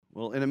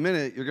Well, in a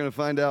minute, you're going to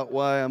find out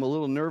why I'm a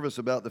little nervous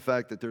about the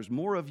fact that there's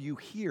more of you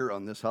here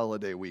on this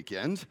holiday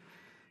weekend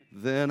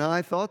than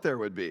I thought there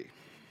would be.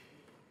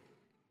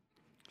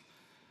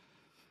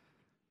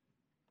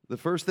 The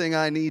first thing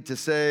I need to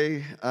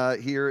say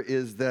here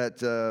is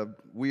that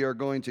we are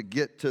going to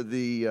get to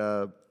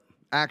the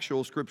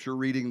actual scripture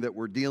reading that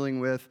we're dealing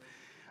with.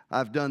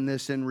 I've done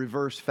this in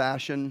reverse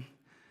fashion.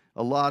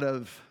 A lot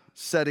of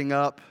setting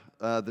up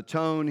the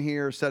tone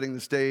here, setting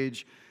the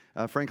stage,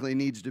 frankly,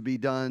 needs to be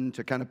done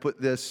to kind of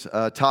put this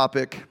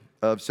topic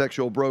of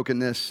sexual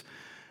brokenness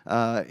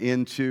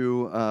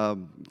into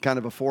kind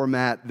of a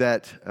format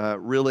that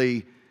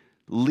really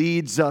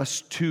leads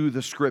us to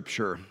the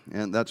scripture,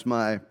 and that's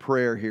my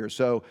prayer here.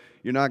 So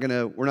we're not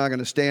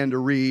gonna stand to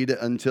read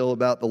until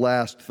about the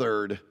last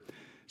third.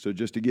 So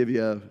just to give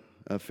you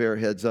a fair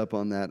heads up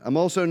on that. I'm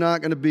also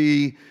not going to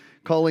be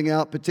calling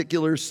out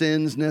particular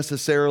sins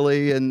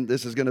necessarily, and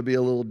this is going to be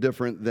a little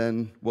different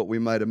than what we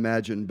might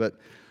imagine. But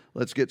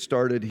let's get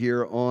started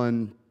here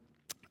on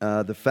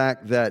the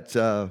fact that,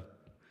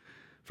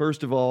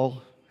 first of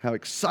all, how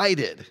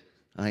excited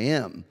I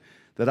am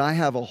that I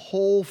have a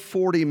whole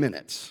 40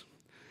 minutes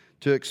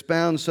to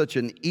expound such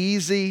an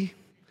easy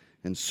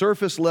and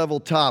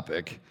surface-level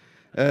topic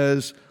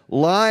as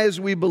lies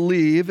we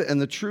believe and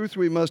the truth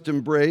we must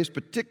embrace,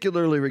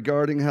 particularly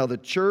regarding how the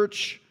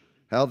church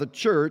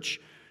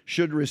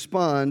should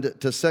respond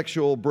to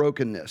sexual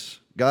brokenness.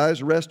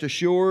 Guys, rest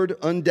assured,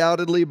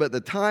 undoubtedly, by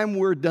the time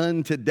we're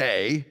done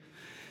today,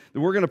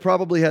 we're going to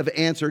probably have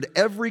answered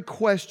every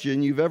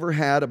question you've ever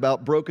had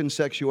about broken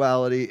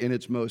sexuality in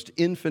its most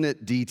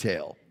infinite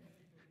detail.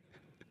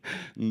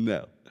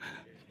 No.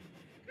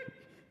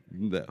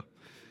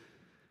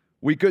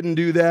 We couldn't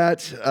do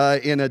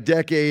that in a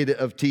decade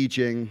of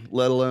teaching,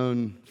 let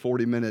alone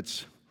 40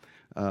 minutes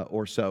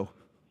or so.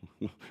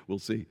 We'll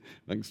see.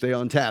 If I can stay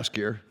on task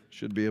here,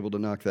 should be able to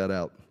knock that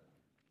out.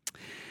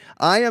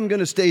 I am going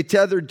to stay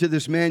tethered to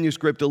this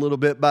manuscript a little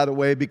bit, by the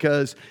way,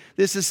 because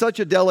this is such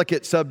a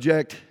delicate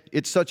subject.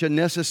 It's such a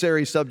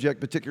necessary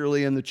subject,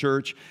 particularly in the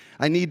church.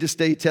 I need to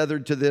stay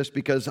tethered to this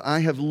because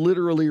I have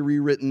literally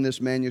rewritten this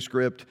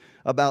manuscript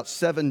about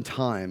 7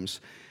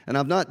 times. And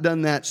I've not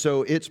done that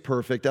so it's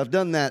perfect. I've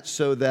done that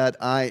so that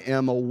I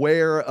am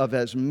aware of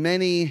as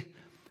many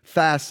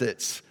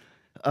facets,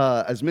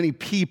 as many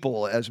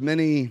people, as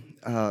many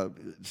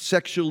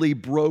sexually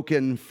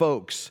broken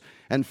folks,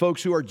 and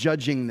folks who are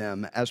judging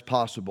them as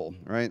possible,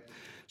 right?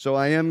 So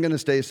I am going to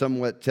stay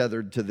somewhat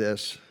tethered to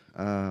this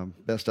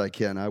best I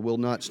can. I will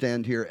not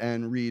stand here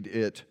and read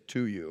it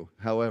to you.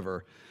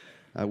 However,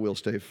 I will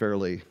stay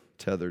fairly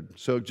tethered.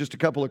 So just a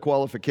couple of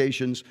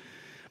qualifications.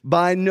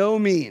 By no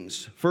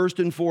means, first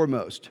and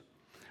foremost,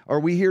 are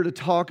we here to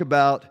talk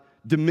about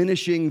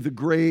diminishing the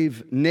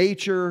grave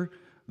nature,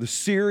 the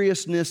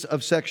seriousness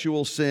of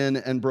sexual sin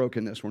and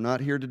brokenness. We're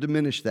not here to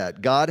diminish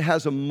that. God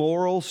has a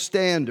moral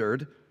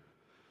standard,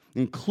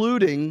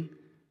 including,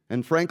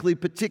 and frankly,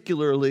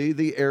 particularly,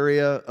 the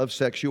area of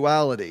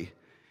sexuality.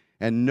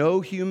 And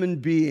no human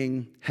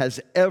being has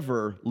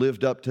ever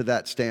lived up to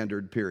that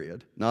standard,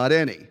 period. Not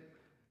any,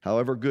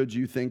 however good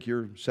you think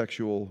your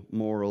sexual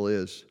moral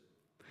is.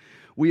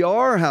 We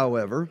are,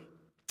 however,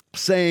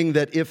 saying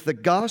that if the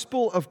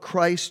gospel of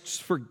Christ's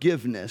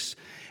forgiveness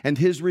and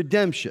His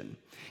redemption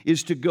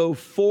is to go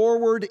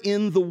forward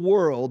in the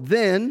world,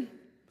 then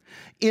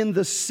in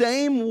the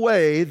same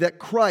way that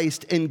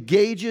Christ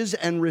engages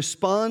and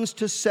responds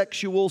to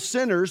sexual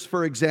sinners,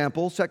 for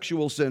example,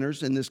 sexual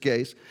sinners in this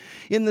case,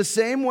 in the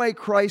same way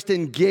Christ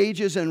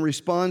engages and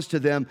responds to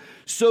them,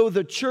 so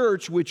the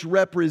church which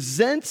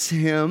represents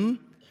Him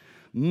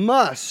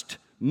must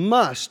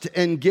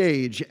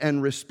engage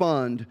and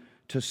respond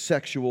to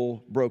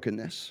sexual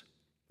brokenness.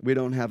 We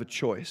don't have a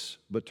choice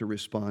but to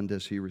respond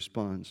as He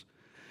responds.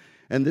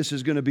 And this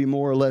is going to be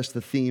more or less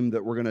the theme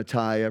that we're going to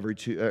tie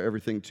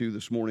everything to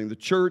this morning. The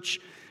church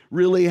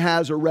really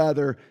has a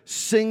rather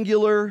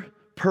singular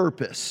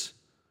purpose.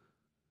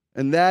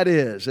 And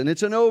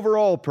it's an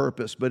overall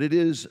purpose, but it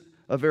is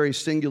a very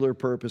singular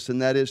purpose,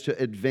 and that is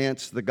to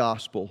advance the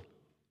gospel.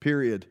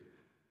 Period.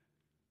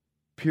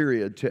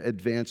 To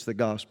advance the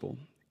gospel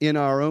in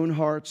our own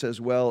hearts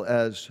as well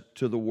as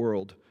to the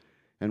world.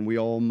 And we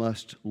all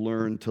must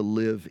learn to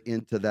live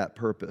into that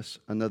purpose.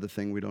 Another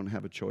thing we don't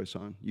have a choice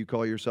on. You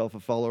call yourself a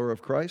follower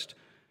of Christ,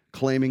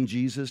 claiming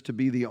Jesus to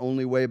be the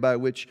only way by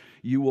which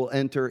you will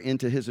enter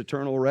into His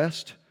eternal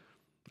rest?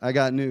 I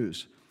got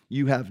news.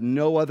 You have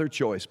no other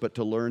choice but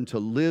to learn to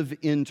live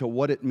into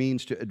what it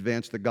means to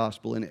advance the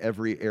gospel in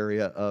every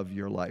area of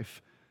your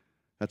life.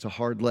 That's a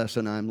hard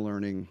lesson I'm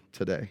learning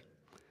today.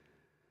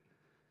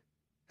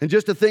 And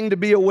just a thing to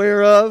be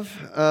aware of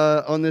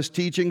on this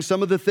teaching,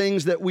 some of the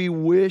things that we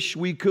wish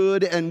we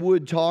could and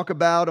would talk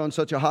about on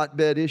such a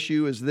hotbed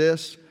issue as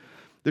this,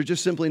 they're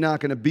just simply not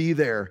going to be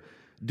there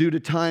due to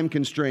time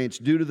constraints,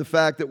 due to the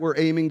fact that we're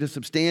aiming to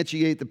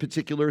substantiate the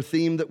particular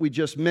theme that we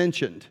just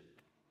mentioned.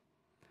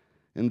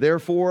 And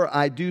therefore,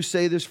 I do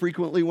say this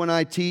frequently when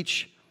I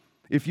teach,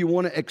 if you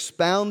want to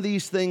expound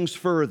these things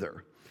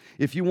further,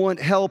 if you want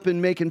help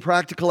in making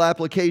practical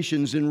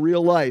applications in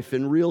real life,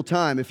 in real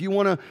time, if you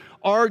want to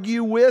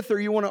argue with or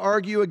you want to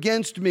argue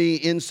against me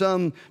in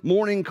some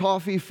morning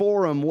coffee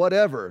forum,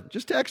 whatever,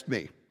 just text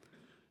me.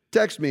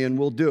 Text me and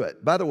we'll do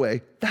it. By the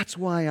way, that's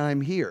why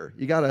I'm here.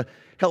 You got to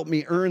help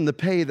me earn the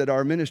pay that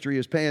our ministry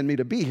is paying me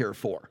to be here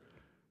for,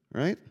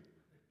 right?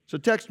 So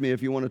text me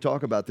if you want to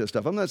talk about this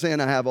stuff. I'm not saying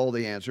I have all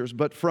the answers,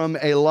 but from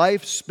a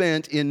life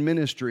spent in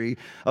ministry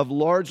of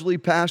largely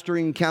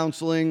pastoring,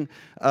 counseling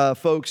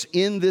folks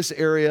in this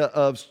area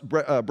of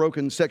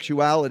broken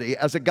sexuality,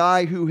 as a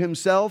guy who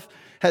himself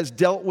has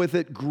dealt with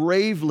it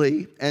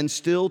gravely and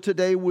still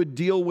today would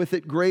deal with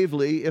it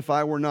gravely if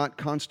I were not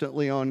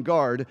constantly on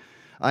guard,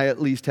 I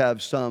at least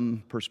have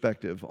some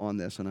perspective on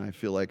this, and I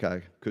feel like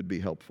I could be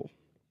helpful.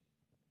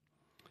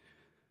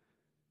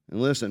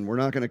 And listen, we're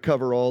not going to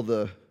cover all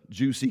the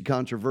juicy,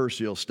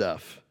 controversial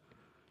stuff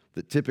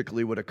that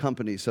typically would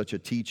accompany such a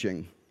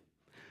teaching.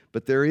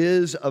 But there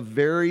is a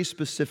very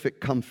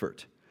specific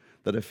comfort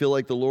that I feel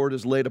like the Lord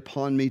has laid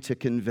upon me to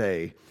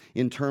convey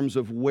in terms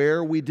of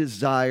where we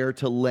desire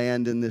to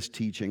land in this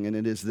teaching, and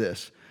it is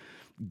this.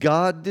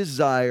 God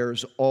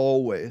desires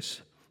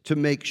always to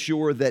make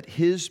sure that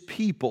His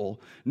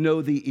people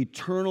know the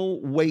eternal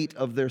weight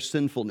of their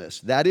sinfulness.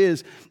 That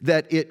is,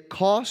 that it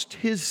cost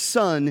His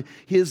Son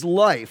His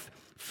life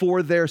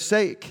for their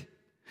sake.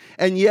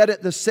 And yet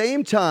at the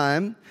same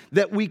time,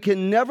 that we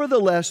can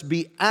nevertheless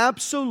be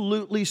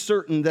absolutely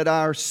certain that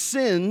our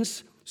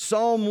sins,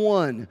 Psalm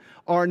 1,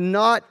 are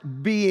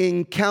not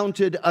being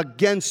counted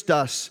against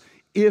us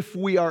if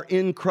we are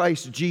in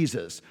Christ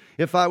Jesus.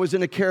 If I was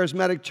in a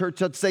charismatic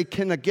church, I'd say,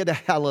 can I get a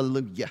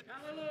hallelujah?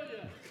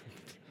 Hallelujah.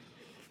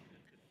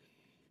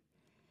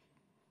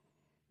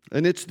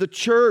 And it's the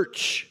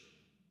church.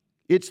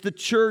 It's the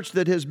church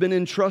that has been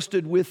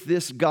entrusted with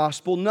this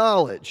gospel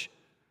knowledge.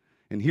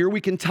 And here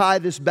we can tie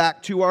this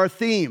back to our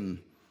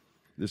theme.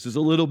 This is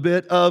a little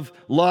bit of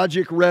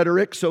logic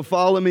rhetoric, so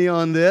follow me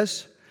on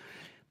this.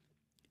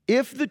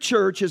 If the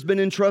church has been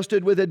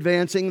entrusted with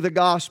advancing the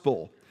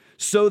gospel,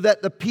 so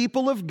that the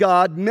people of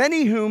God,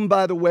 many whom,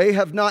 by the way,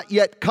 have not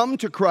yet come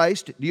to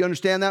Christ, do you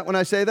understand that when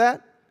I say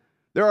that?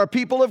 There are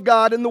people of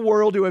God in the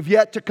world who have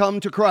yet to come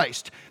to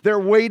Christ. They're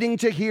waiting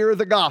to hear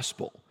the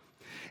gospel.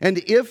 And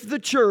if the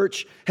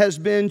church has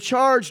been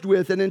charged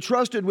with and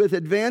entrusted with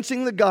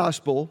advancing the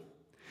gospel,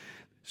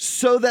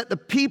 so that the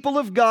people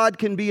of God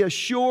can be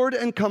assured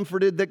and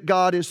comforted that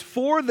God is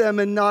for them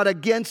and not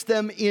against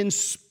them in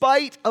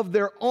spite of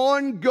their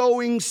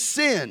ongoing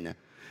sin,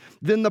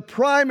 then the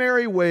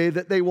primary way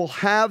that they will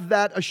have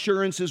that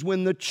assurance is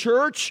when the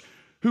church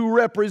who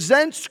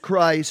represents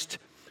Christ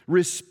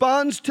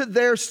responds to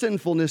their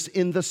sinfulness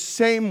in the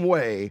same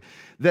way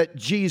that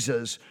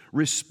Jesus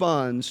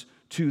responds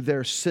to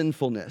their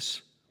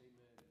sinfulness.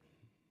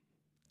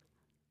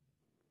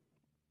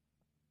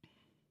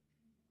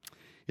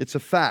 It's a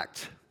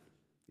fact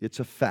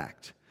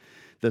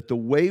that the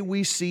way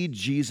we see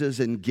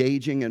Jesus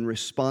engaging and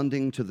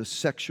responding to the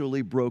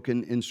sexually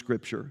broken in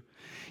Scripture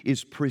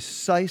is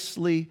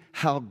precisely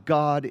how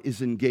God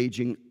is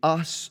engaging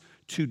us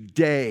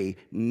today,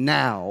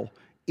 now,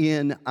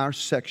 in our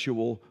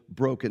sexual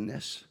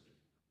brokenness.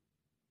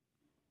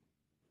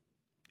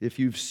 If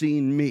you've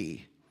seen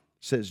me,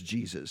 says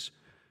Jesus,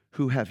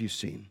 who have you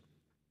seen?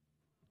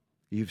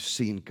 You've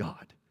seen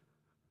God.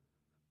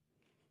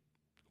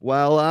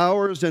 While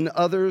ours and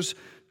others'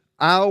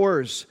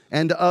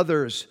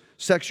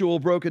 sexual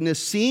brokenness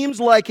seems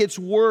like it's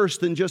worse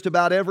than just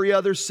about every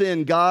other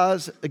sin,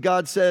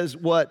 God says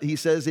what? He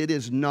says it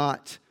is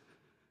not.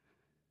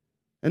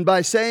 And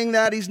by saying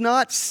that, He's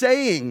not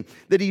saying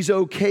that He's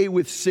okay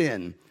with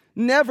sin.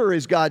 Never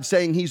is God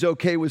saying He's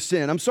okay with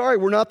sin. I'm sorry,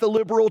 we're not the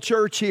liberal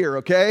church here,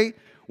 okay?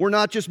 We're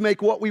not just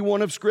make what we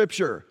want of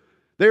Scripture.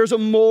 There's a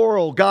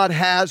moral. God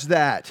has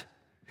that.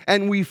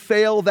 And we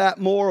fail that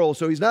moral.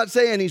 So He's not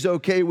saying He's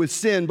okay with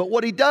sin. But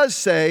what He does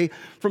say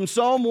from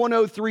Psalm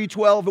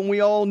 103:12, and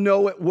we all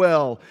know it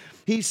well,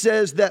 He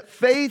says that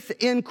faith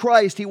in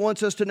Christ, He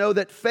wants us to know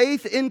that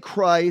faith in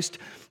Christ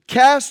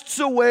casts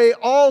away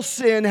all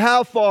sin.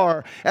 How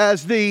far?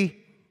 As the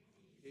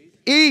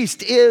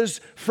east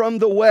is from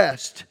the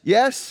west.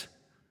 Yes?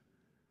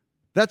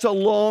 That's a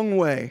long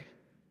way.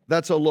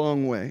 That's a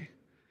long way.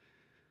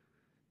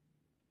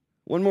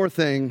 One more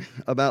thing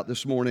about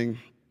this morning.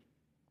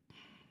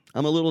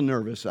 I'm a little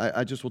nervous.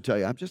 I just will tell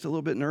you, I'm just a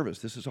little bit nervous.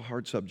 This is a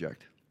hard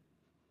subject.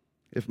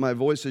 If my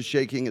voice is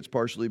shaking, it's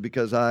partially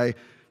because I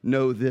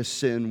know this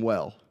sin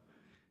well,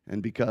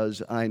 and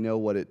because I know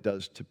what it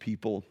does to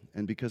people,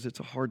 and because it's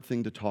a hard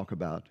thing to talk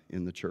about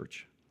in the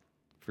church.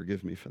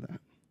 Forgive me for that.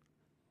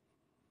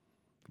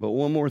 But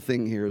one more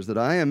thing here is that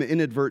I am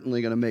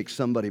inadvertently going to make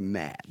somebody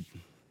mad.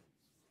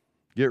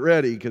 Get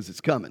ready, because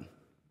it's coming.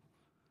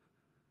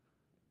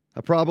 I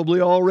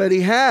probably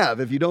already have,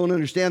 if you don't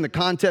understand the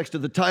context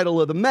of the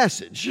title of the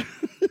message,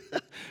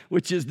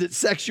 which is that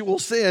sexual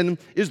sin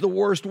is the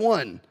worst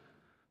one.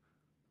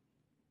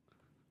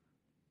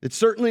 It's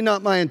certainly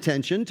not my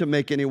intention to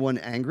make anyone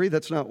angry.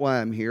 That's not why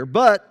I'm here.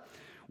 But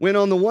When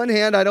on the one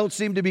hand, I don't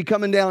seem to be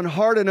coming down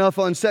hard enough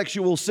on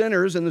sexual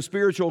sinners and the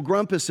spiritual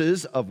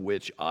grumpuses, of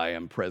which I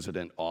am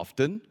president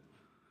often.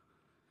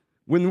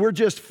 When we're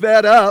just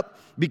fed up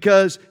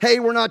because, hey,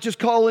 we're not just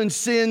calling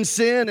sin,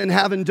 sin and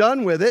having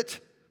done with it,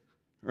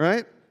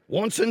 right?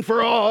 Once and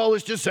for all,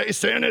 let's just say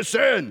sin is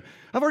sin.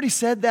 I've already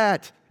said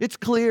that. It's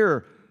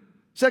clear.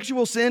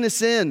 Sexual sin is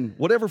sin,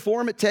 whatever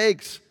form it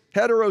takes.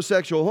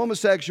 Heterosexual,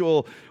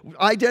 homosexual,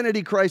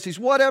 identity crises,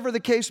 whatever the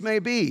case may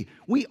be.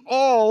 We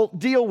all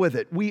deal with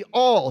it. We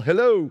all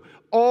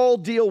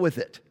deal with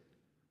it.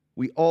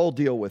 We all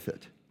deal with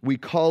it. We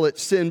call it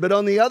sin. But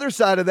on the other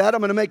side of that,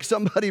 I'm going to make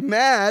somebody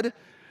mad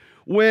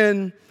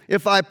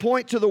if I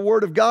point to the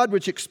Word of God,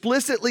 which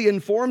explicitly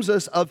informs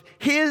us of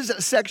His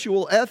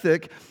sexual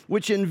ethic,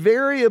 which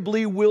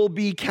invariably will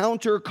be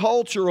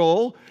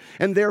countercultural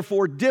and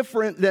therefore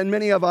different than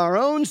many of our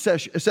own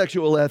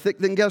sexual ethic,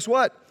 then guess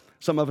what?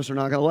 Some of us are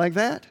not going to like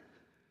that.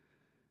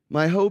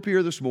 My hope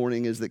here this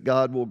morning is that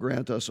God will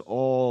grant us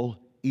all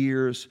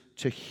ears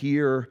to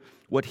hear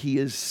what He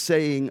is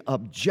saying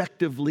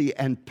objectively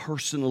and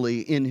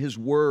personally in His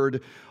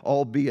Word,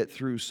 albeit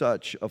through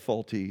such a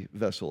faulty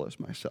vessel as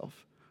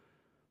myself.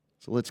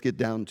 So let's get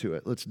down to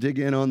it. Let's dig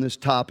in on this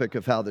topic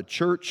of how the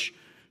church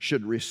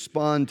should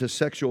respond to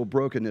sexual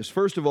brokenness.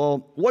 First of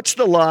all, what's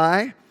the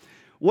lie?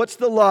 What's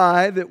the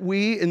lie that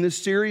we, in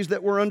this series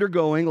that we're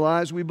undergoing,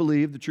 lies we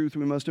believe, the truth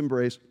we must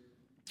embrace,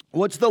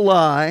 what's the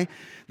lie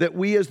that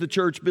we as the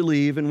church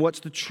believe, and what's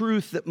the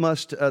truth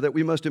that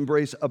we must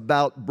embrace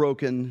about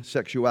broken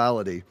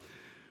sexuality?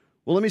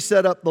 Well, let me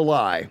set up the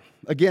lie.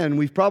 Again,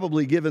 we've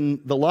probably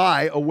given the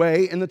lie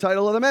away in the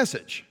title of the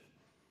message.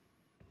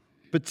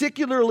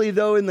 Particularly,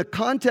 though, in the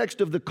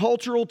context of the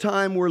cultural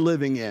time we're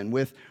living in,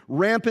 with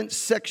rampant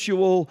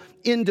sexual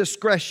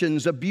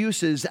indiscretions,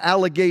 abuses,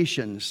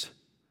 allegations,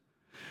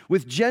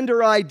 with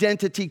gender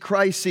identity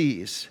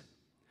crises,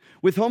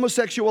 with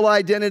homosexual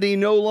identity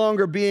no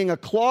longer being a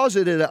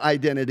closeted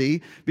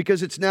identity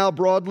because it's now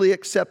broadly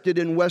accepted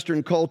in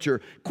Western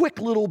culture.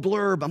 Quick little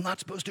blurb, I'm not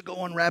supposed to go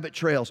on rabbit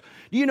trails.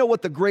 Do you know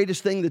what the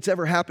greatest thing that's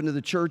ever happened to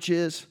the church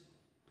is?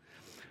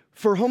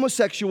 For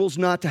homosexuals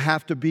not to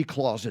have to be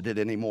closeted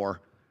anymore.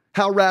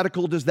 How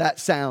radical does that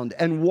sound?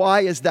 And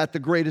why is that the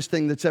greatest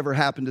thing that's ever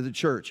happened to the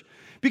church?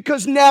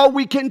 Because now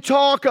we can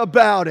talk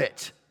about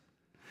it.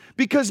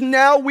 Because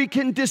now we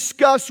can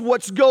discuss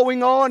what's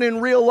going on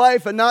in real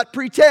life and not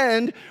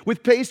pretend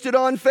with pasted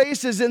on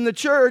faces in the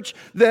church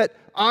that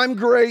I'm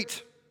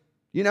great.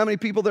 You know how many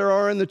people there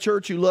are in the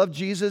church who love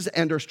Jesus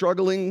and are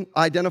struggling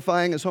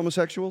identifying as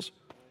homosexuals?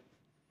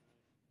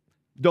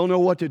 Don't know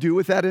what to do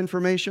with that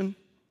information?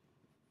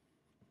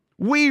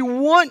 We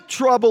want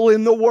trouble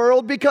in the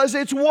world because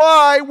it's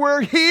why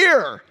we're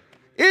here.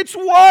 It's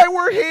why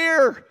we're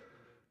here.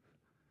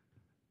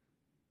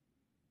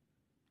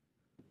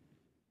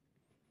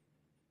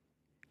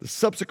 The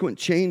subsequent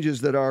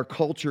changes that our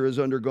culture is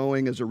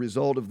undergoing as a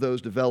result of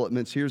those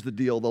developments, here's the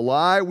deal. The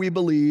lie we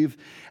believe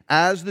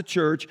as the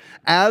church,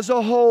 as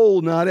a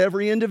whole, not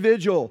every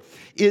individual,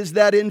 is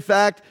that in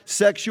fact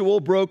sexual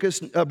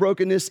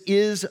brokenness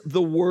is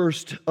the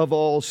worst of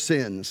all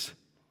sins.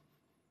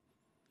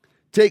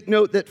 Take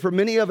note that for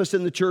many of us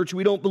in the church,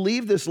 we don't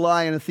believe this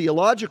lie in a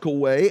theological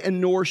way, and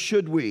nor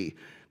should we,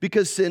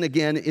 because sin,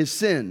 again, is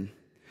sin.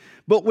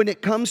 But when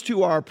it comes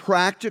to our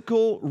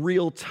practical,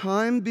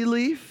 real-time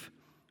belief,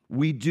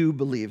 we do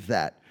believe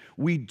that.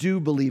 We do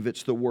believe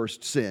it's the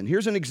worst sin.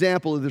 Here's an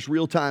example of this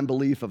real-time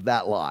belief of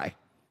that lie,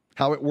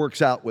 how it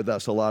works out with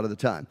us a lot of the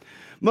time.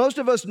 Most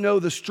of us know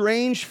the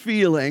strange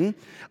feeling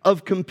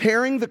of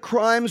comparing the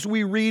crimes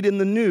we read in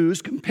the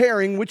news,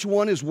 comparing which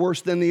one is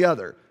worse than the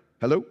other.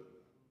 Hello?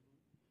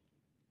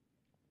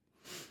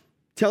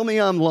 Tell me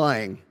I'm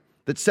lying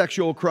that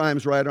sexual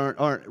crimes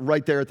aren't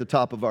right there at the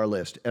top of our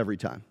list every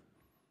time.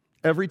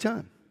 Every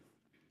time.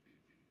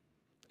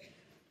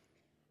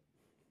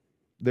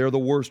 They're the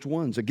worst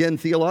ones. Again,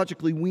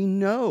 theologically, we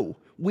know,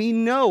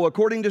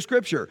 according to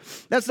Scripture,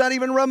 that's not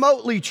even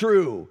remotely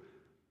true.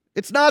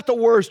 It's not the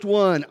worst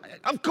one.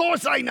 Of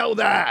course I know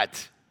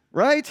that,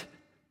 right?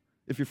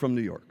 If you're from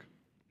New York.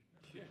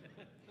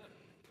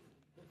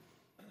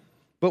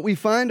 But we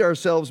find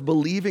ourselves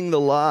believing the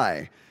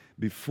lie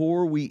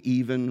before we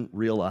even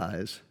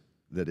realize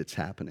that it's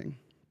happening.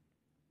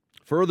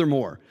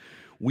 Furthermore,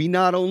 we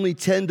not only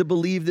tend to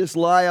believe this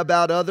lie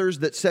about others,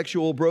 that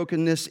sexual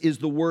brokenness is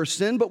the worst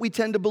sin, but we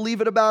tend to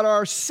believe it about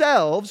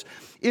ourselves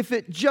if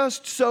it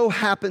just so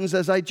happens,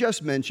 as I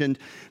just mentioned,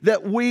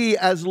 that we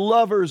as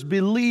lovers,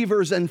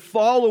 believers, and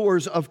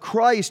followers of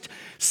Christ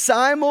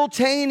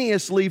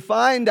simultaneously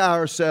find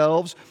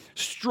ourselves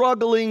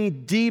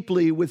struggling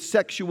deeply with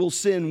sexual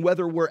sin,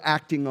 whether we're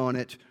acting on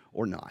it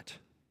or not.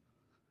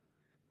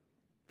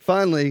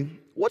 Finally,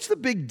 what's the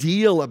big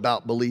deal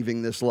about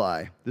believing this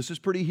lie? This is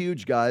pretty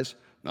huge, guys.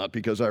 Not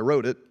because I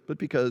wrote it, but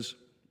because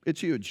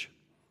it's huge.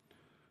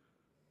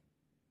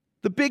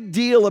 The big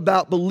deal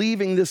about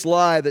believing this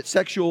lie that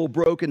sexual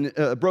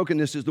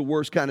brokenness is the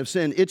worst kind of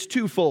sin, it's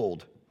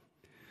twofold.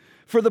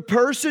 For the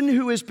person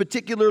who is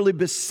particularly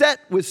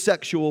beset with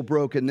sexual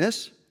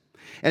brokenness,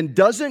 and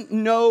doesn't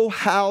know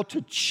how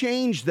to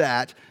change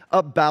that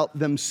about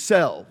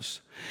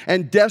themselves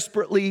and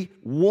desperately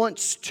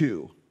wants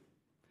to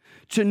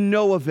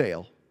no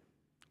avail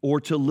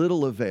or to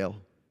little avail,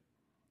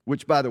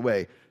 which, by the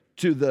way,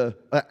 to the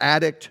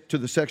addict, to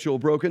the sexual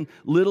broken,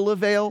 little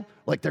avail,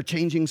 like they're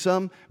changing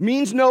some,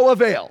 means no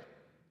avail.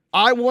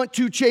 I want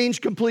to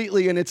change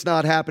completely and it's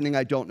not happening.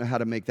 I don't know how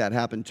to make that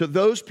happen. To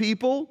those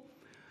people,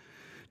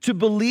 to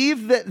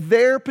believe that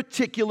their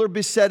particular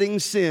besetting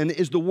sin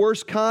is the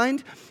worst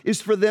kind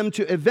is for them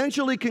to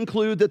eventually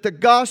conclude that the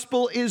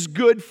gospel is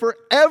good for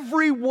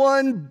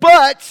everyone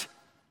but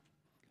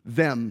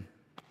them.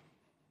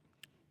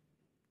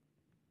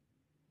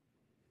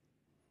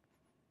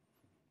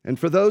 And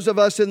for those of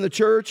us in the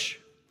church,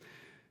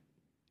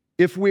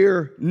 if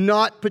we're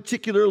not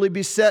particularly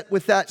beset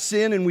with that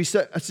sin and we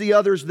see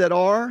others that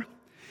are,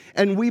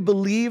 and we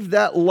believe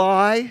that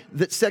lie,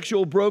 that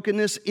sexual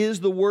brokenness is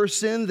the worst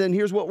sin, then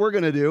here's what we're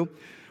going to do.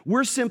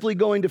 We're simply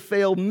going to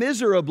fail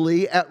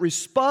miserably at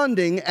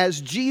responding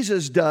as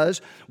Jesus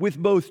does with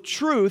both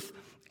truth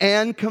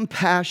and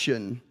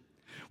compassion.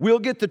 We'll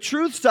get the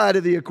truth side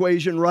of the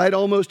equation right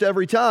almost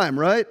every time,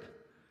 right?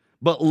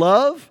 But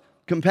love,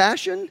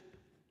 compassion,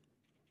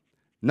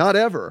 not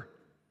ever.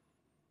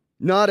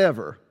 Not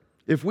ever.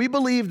 If we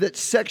believe that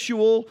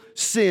sexual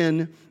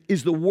sin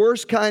is the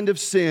worst kind of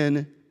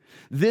sin,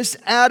 this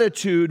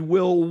attitude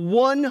will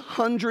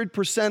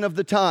 100% of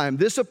the time,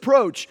 this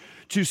approach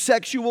to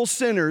sexual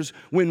sinners,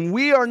 when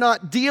we are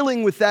not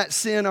dealing with that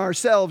sin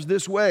ourselves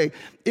this way,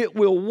 it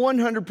will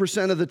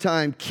 100% of the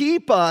time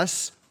keep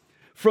us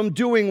from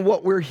doing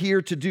what we're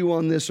here to do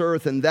on this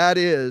earth, and that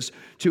is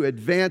to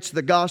advance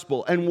the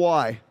gospel. And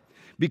why?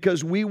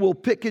 Because we will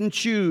pick and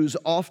choose,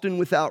 often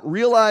without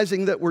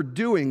realizing that we're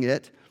doing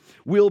it.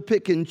 We'll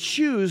pick and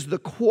choose the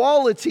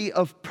quality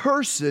of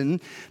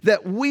person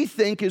that we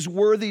think is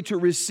worthy to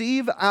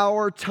receive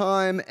our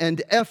time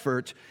and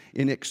effort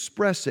in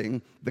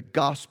expressing the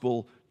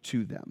gospel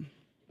to them.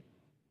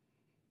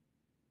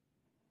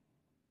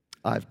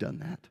 I've done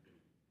that.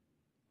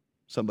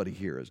 Somebody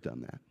here has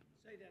done that.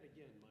 Say that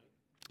again,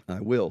 Mike.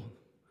 I will.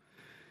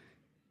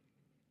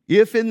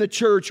 If in the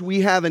church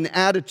we have an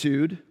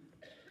attitude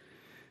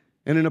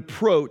and an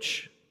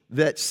approach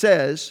that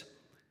says,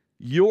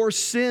 your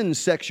sin,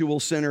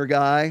 sexual sinner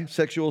guy,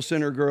 sexual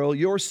sinner girl,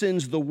 your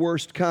sin's the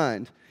worst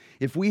kind.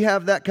 If we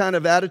have that kind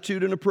of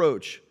attitude and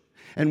approach,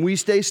 and we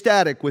stay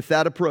static with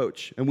that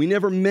approach, and we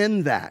never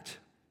mend that,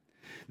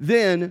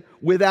 then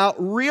without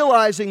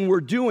realizing we're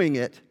doing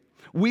it,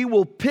 we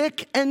will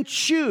pick and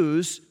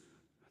choose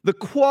the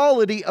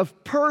quality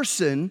of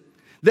person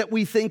that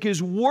we think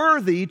is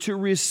worthy to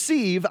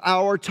receive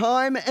our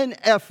time and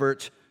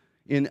effort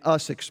in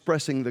us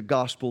expressing the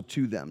gospel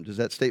to them. Does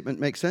that statement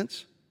make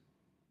sense?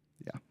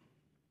 Yeah.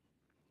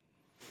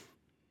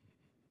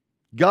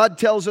 God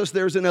tells us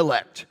there's an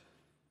elect.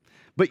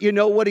 But you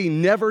know what He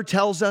never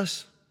tells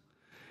us?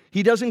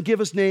 He doesn't give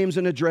us names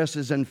and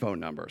addresses and phone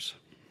numbers.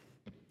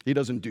 He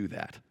doesn't do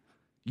that.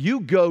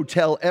 You go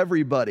tell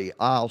everybody,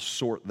 I'll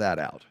sort that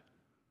out.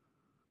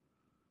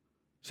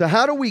 So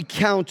how do we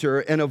counter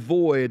and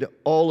avoid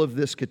all of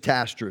this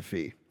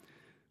catastrophe?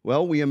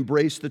 Well, we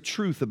embrace the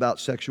truth about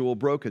sexual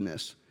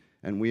brokenness,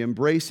 and we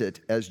embrace it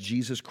as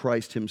Jesus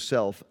Christ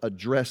Himself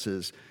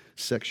addresses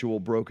sexual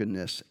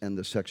brokenness and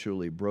the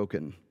sexually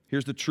broken.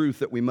 Here's the truth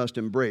that we must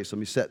embrace. Let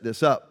me set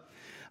this up.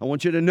 I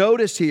want you to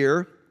notice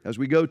here, as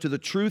we go to the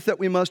truth that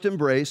we must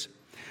embrace,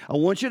 I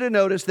want you to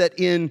notice that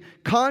in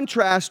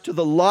contrast to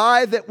the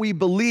lie that we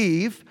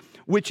believe,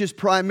 which is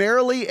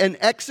primarily an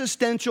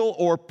existential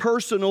or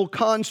personal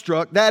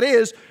construct, that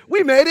is,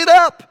 we made it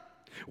up.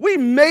 We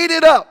made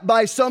it up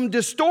by some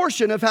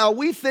distortion of how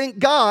we think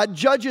God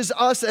judges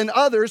us and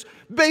others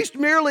based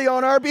merely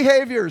on our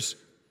behaviors.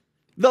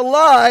 The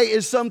lie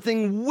is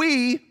something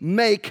we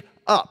make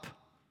up.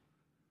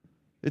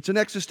 It's an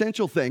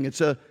existential thing.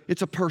 It's a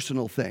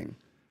personal thing.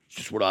 It's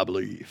just what I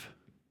believe.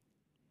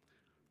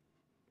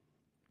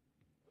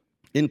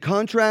 In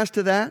contrast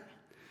to that,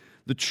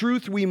 the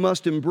truth we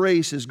must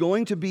embrace is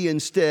going to be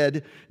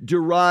instead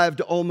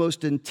derived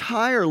almost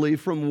entirely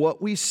from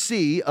what we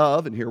see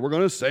of, and here we're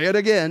going to say it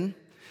again,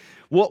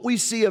 what we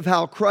see of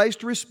how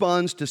Christ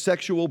responds to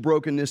sexual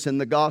brokenness in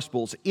the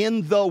Gospels,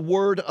 in the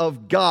Word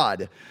of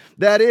God.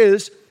 That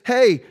is,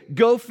 hey,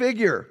 go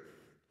figure.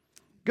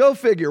 Go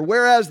figure.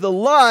 Whereas the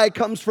lie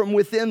comes from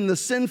within the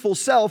sinful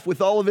self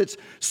with all of its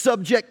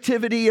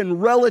subjectivity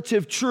and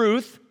relative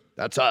truth,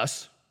 that's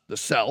us, the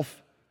self.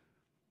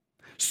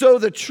 So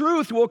the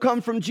truth will come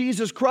from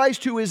Jesus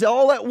Christ, who is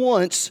all at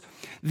once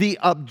the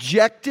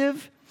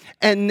objective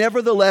and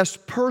nevertheless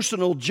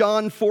personal.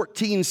 John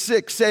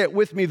 14:6, say it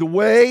with me, the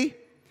way,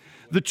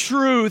 the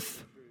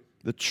truth,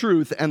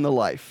 and the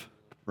life,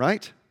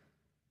 right?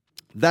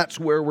 That's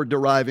where we're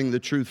deriving the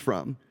truth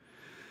from.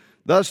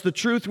 Thus, the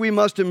truth we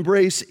must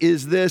embrace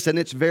is this, and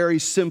it's very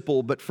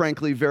simple, but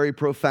frankly very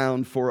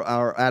profound for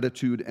our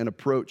attitude and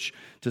approach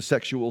to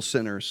sexual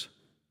sinners.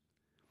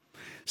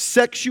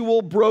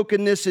 Sexual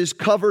brokenness is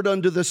covered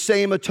under the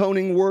same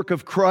atoning work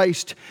of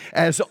Christ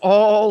as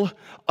all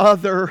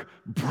other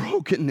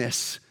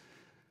brokenness.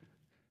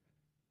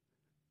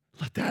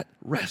 Let that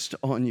rest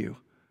on you.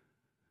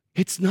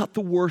 It's not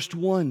the worst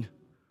one.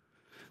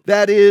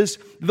 That is,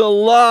 the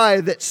lie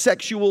that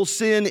sexual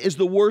sin is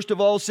the worst of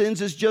all sins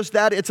is just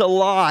that. It's a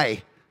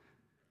lie.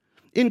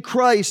 In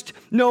Christ,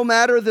 no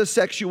matter the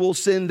sexual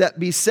sin that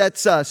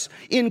besets us,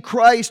 in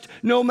Christ,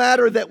 no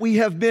matter that we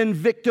have been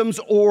victims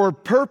or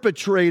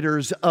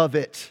perpetrators of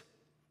it,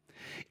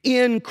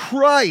 in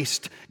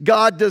Christ,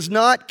 God does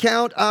not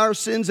count our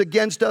sins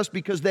against us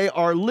because they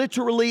are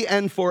literally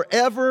and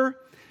forever,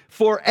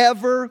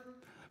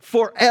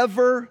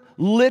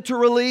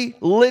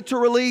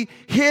 literally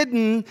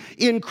hidden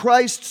in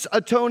Christ's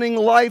atoning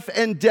life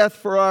and death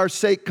for our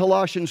sake.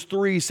 Colossians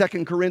 3,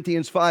 2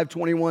 Corinthians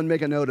 5:21,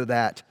 make a note of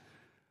that.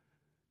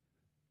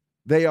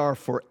 They are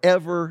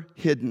forever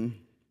hidden.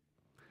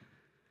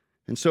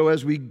 And so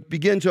as we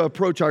begin to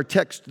approach our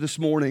text this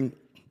morning,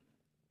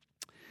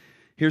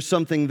 here's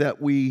something that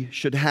we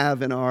should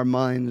have in our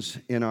minds,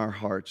 in our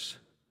hearts.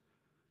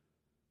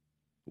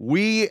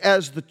 We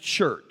as the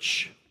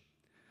church,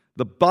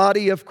 the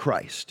body of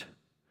Christ,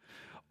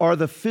 are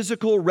the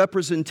physical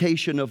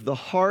representation of the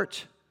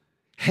heart,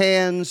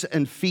 hands,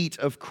 and feet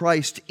of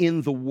Christ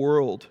in the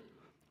world.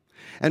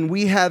 And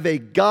we have a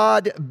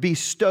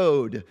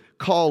God-bestowed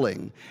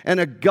calling and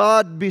a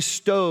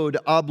God-bestowed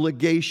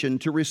obligation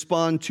to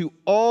respond to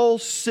all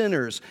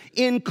sinners,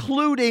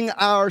 including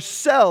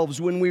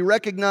ourselves. When we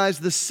recognize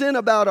the sin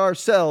about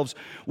ourselves,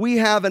 we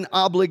have an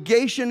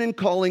obligation and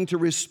calling to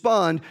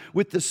respond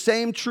with the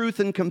same truth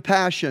and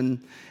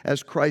compassion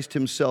as Christ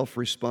himself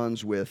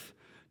responds with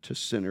to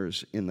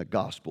sinners in the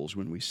Gospels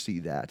when we see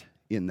that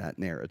in that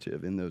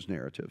narrative, in those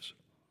narratives.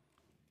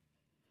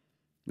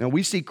 Now,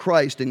 we see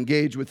Christ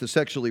engage with the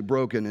sexually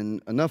broken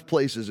in enough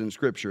places in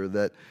Scripture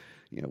that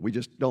we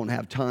just don't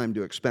have time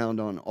to expound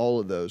on all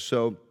of those.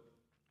 So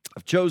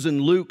I've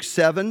chosen Luke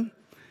 7,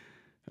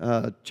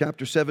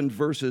 chapter 7,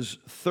 verses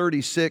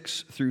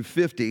 36 through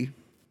 50,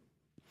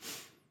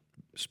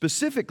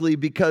 specifically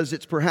because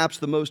it's perhaps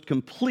the most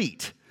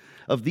complete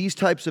of these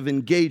types of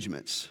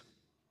engagements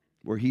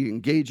where he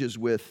engages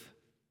with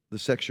the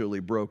sexually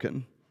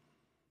broken.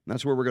 And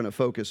that's where we're going to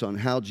focus on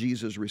how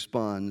Jesus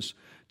responds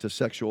to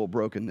sexual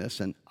brokenness,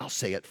 and I'll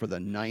say it for the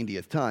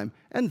 90th time,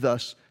 and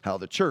thus how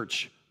the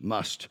church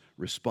must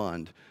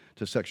respond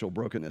to sexual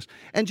brokenness.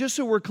 And just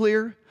so we're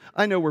clear,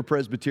 I know we're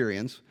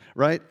Presbyterians,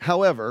 right?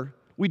 However,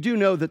 we do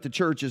know that the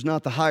church is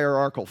not the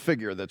hierarchical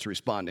figure that's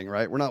responding,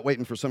 right? We're not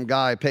waiting for some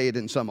guy paid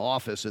in some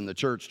office in the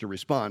church to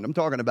respond. I'm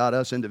talking about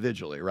us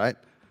individually, right?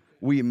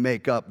 We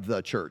make up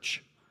the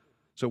church.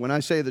 So when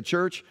I say the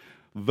church,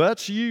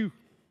 that's you.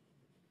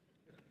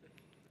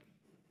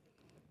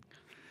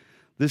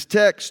 This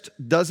text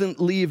doesn't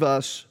leave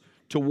us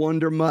to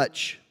wonder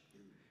much.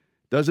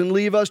 Doesn't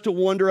leave us to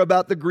wonder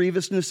about the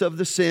grievousness of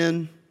the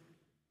sin.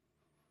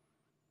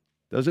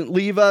 Doesn't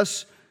leave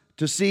us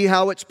to see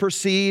how it's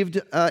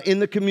perceived in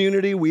the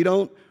community. We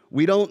don't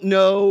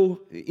know,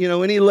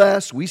 any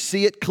less. We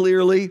see it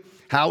clearly,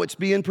 how it's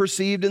being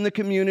perceived in the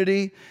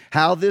community,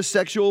 how this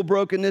sexual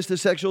brokenness, the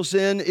sexual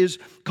sin, is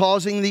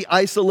causing the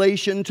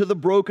isolation to the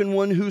broken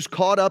one who's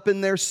caught up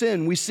in their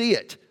sin. We see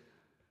it.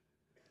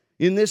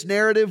 In this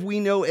narrative, we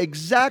know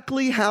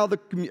exactly how the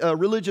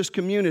religious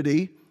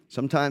community,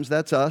 sometimes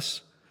that's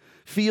us,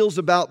 feels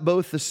about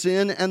both the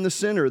sin and the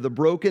sinner, the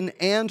broken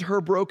and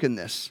her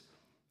brokenness.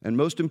 And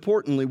most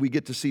importantly, we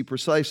get to see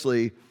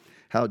precisely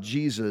how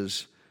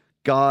Jesus,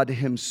 God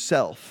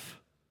himself,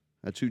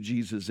 that's who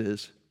Jesus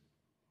is,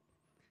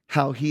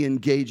 how he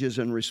engages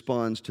and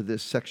responds to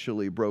this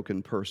sexually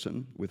broken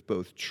person with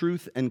both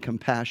truth and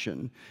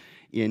compassion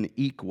in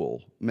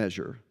equal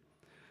measure.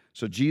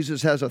 So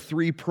Jesus has a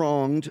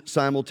three-pronged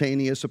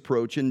simultaneous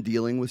approach in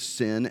dealing with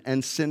sin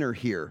and sinner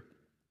here.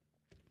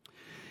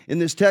 In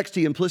this text,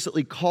 he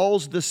implicitly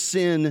calls the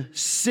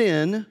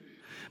sin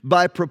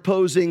by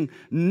proposing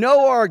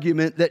no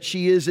argument that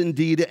she is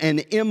indeed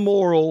an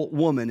immoral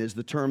woman, is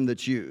the term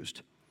that's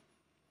used.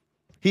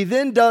 He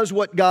then does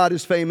what God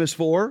is famous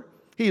for.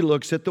 He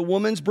looks at the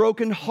woman's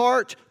broken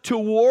heart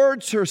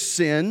towards her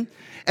sin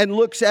and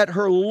looks at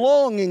her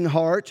longing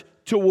heart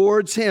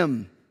towards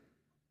him.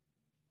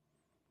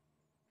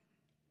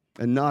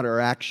 And not our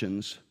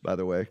actions, by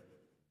the way.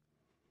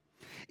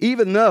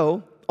 Even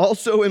though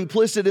also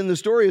implicit in the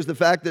story is the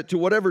fact that to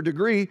whatever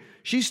degree,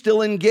 she's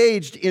still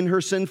engaged in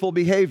her sinful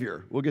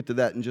behavior. We'll get to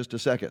that in just a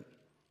second.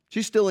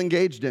 She's still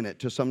engaged in it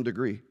to some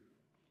degree.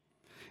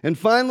 And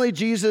finally,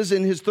 Jesus,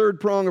 in his third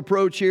prong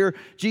approach here,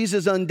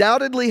 Jesus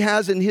undoubtedly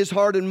has in his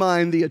heart and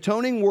mind the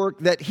atoning work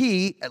that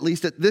he, at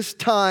least at this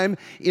time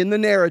in the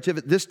narrative,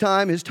 at this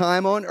time, his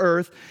time on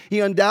earth, he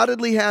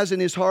undoubtedly has in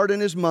his heart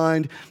and his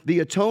mind the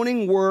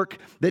atoning work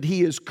that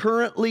he is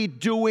currently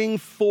doing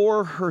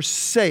for her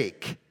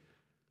sake,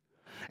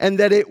 and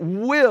that it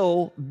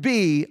will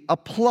be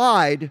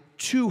applied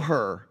to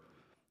her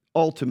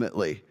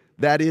ultimately.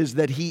 That is,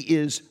 that he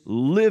is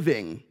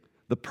living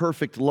the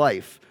perfect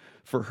life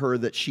for her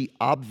that she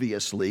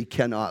obviously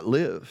cannot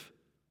live,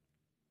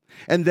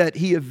 and that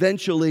he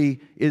eventually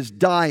is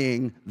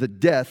dying the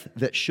death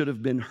that should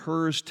have been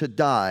hers to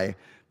die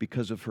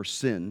because of her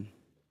sin.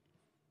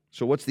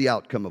 So what's the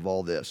outcome of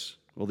all this?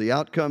 Well, the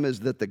outcome is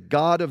that the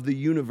God of the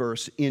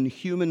universe in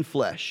human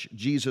flesh,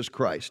 Jesus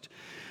Christ,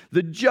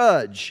 the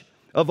judge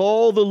of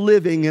all the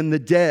living and the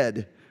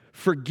dead,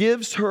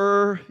 forgives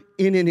her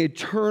in an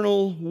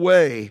eternal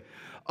way.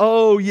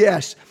 Oh,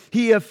 yes,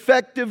 he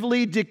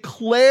effectively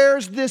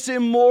declares this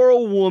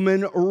immoral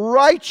woman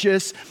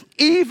righteous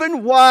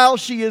even while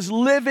she is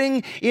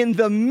living in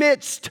the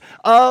midst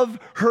of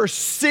her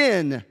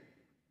sin.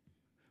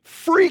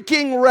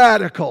 Freaking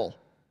radical.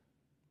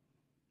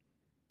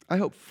 I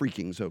hope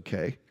freaking's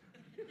okay.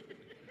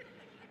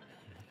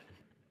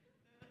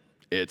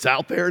 It's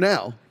out there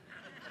now.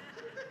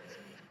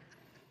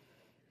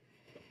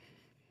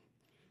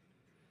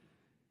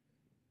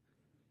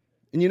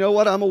 And you know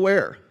what? I'm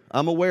aware,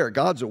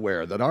 God's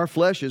aware that our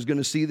flesh is going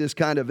to see this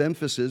kind of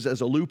emphasis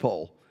as a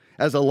loophole,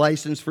 as a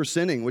license for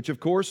sinning, which of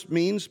course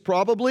means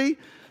probably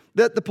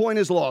that the point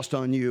is lost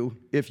on you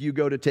if you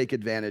go to take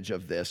advantage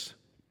of this.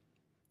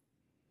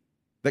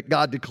 That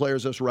God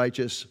declares us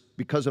righteous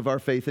because of our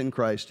faith in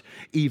Christ,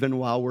 even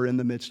while we're in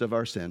the midst of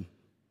our sin.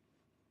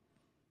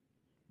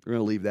 We're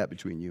going to leave that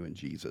between you and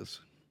Jesus.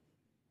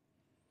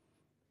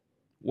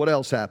 What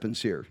else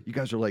happens here? You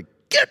guys are like,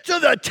 get to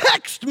the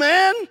text,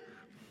 man!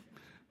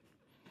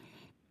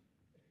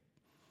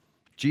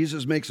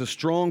 Jesus makes a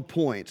strong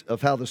point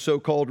of how the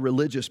so-called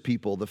religious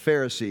people, the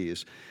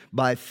Pharisees,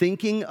 by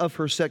thinking of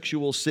her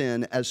sexual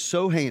sin as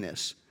so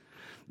heinous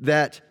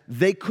that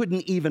they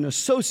couldn't even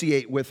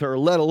associate with her,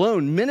 let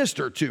alone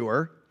minister to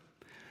her,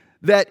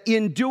 that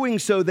in doing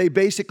so, they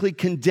basically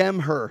condemn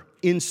her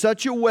in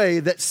such a way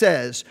that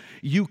says,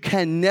 you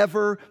can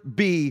never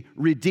be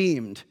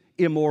redeemed,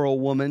 immoral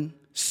woman,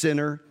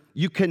 sinner.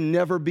 You can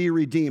never be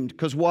redeemed.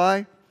 Because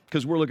why?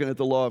 Because we're looking at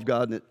the law of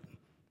God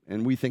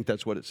and we think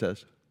that's what it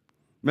says.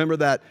 Remember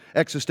that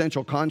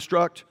existential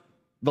construct?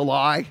 The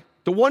lie?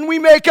 The one we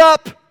make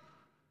up?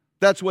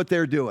 That's what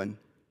they're doing.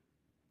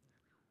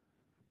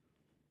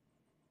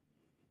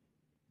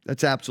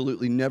 That's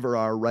absolutely never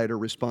our right or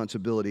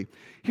responsibility.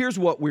 Here's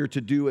what we're to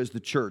do as the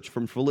church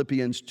from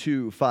Philippians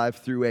 2, 5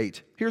 through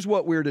 8. Here's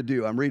what we're to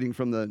do. I'm reading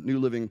from the New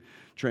Living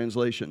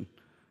Translation.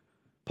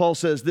 Paul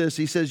says this.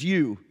 He says,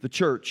 you, the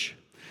church,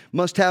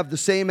 must have the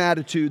same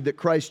attitude that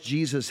Christ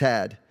Jesus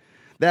had.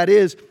 That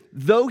is,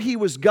 though he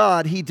was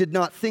God, he did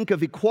not think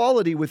of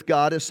equality with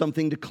God as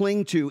something to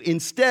cling to.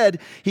 Instead,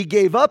 he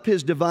gave up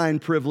his divine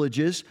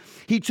privileges.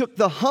 He took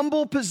the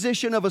humble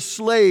position of a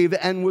slave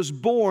and was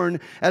born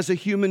as a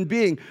human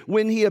being.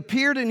 When he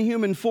appeared in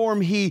human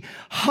form, he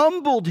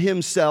humbled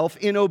himself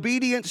in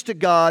obedience to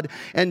God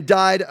and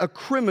died a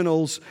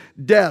criminal's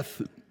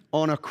death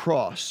on a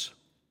cross.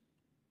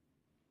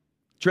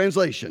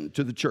 Translation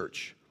to the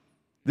church.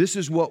 This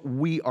is what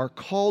we are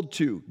called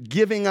to,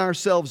 giving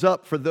ourselves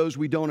up for those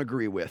we don't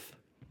agree with.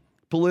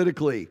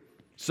 Politically,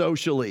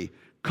 socially,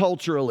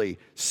 culturally,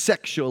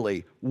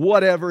 sexually,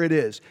 whatever it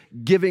is,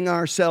 giving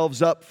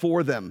ourselves up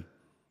for them.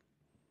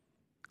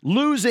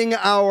 Losing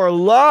our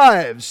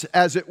lives,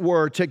 as it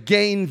were, to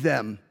gain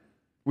them.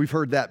 We've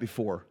heard that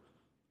before.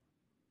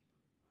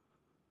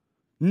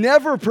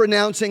 Never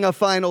pronouncing a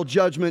final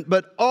judgment,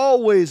 but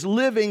always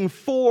living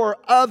for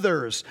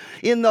others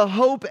in the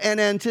hope and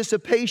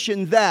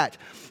anticipation that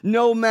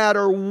no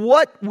matter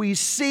what we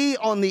see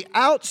on the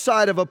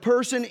outside of a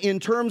person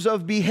in terms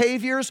of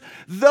behaviors,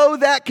 though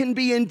that can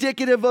be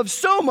indicative of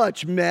so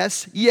much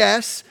mess,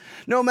 yes,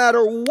 no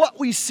matter what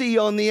we see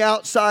on the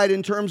outside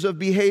in terms of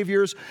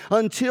behaviors,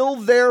 until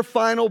their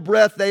final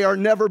breath, they are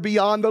never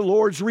beyond the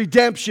Lord's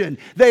redemption.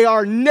 They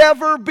are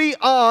never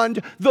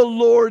beyond the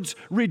Lord's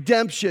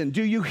redemption.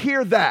 Do you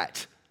hear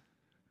that?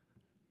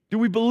 Do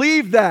we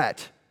believe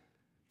that?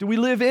 Do we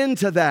live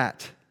into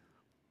that?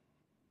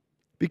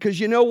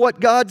 Because you know what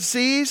God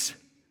sees?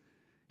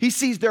 He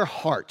sees their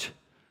heart.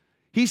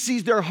 He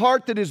sees their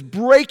heart that is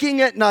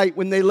breaking at night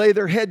when they lay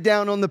their head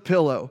down on the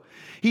pillow.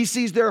 He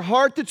sees their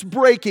heart that's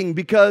breaking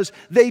because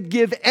they'd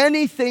give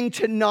anything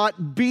to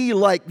not be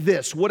like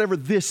this, whatever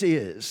this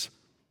is.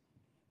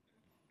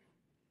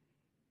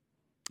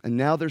 And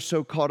now they're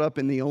so caught up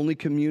in the only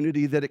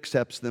community that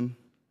accepts them.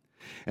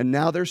 And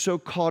now they're so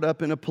caught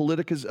up in a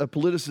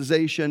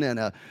politicization and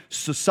a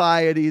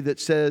society that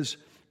says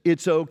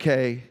it's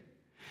okay.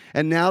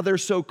 And now they're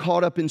so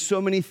caught up in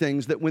so many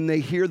things that when they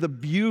hear the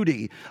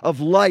beauty of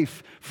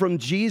life from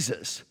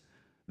Jesus,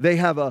 they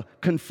have a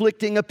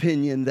conflicting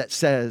opinion that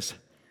says,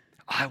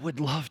 I would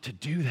love to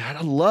do that.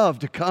 I'd love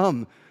to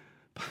come.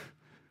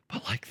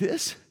 But like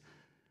this?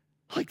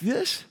 Like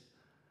this?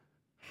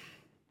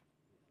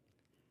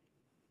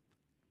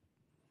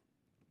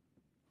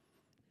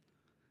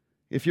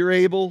 If you're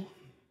able,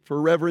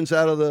 for reverence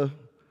out of the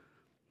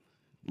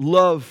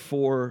love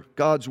for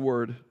God's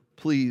word,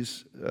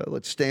 please,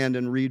 let's stand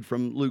and read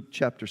from Luke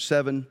chapter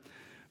 7,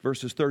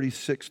 verses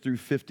 36 through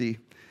 50.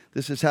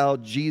 This is how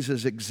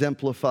Jesus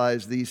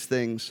exemplifies these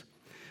things.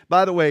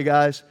 By the way,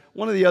 guys,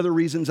 one of the other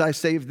reasons I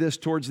saved this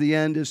towards the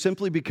end is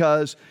simply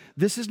because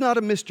this is not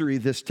a mystery,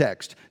 this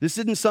text. This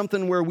isn't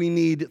something where we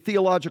need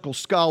theological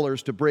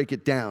scholars to break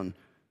it down.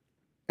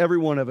 Every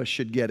one of us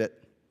should get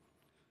it.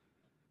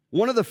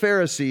 One of the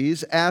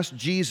Pharisees asked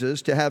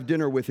Jesus to have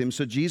dinner with him,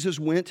 so Jesus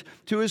went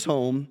to his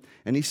home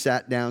and he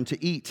sat down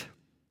to eat.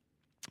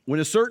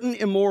 When a certain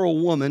immoral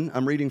woman,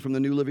 I'm reading from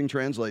the New Living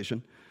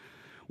Translation,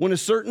 when a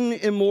certain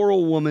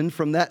immoral woman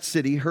from that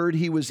city heard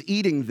he was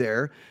eating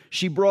there,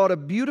 she brought a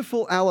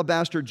beautiful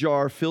alabaster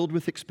jar filled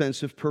with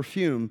expensive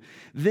perfume.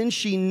 Then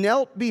she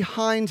knelt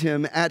behind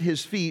him at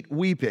his feet,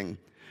 weeping.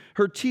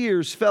 Her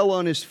tears fell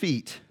on his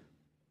feet.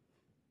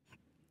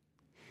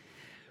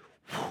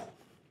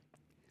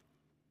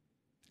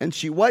 And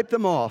she wiped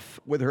them off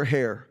with her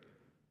hair.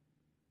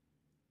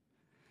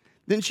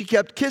 Then she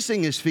kept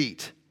kissing his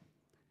feet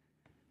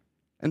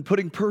and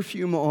putting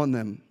perfume on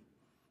them.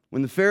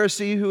 When the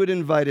Pharisee who had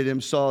invited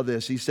him saw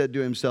this, he said to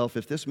himself,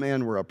 if this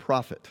man were a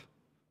prophet,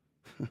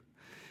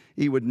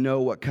 he would know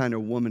what kind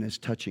of woman is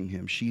touching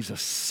him. She's a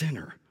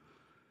sinner.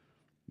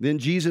 Then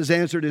Jesus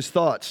answered his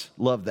thoughts.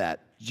 Love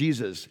that.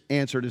 Jesus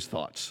answered his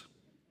thoughts.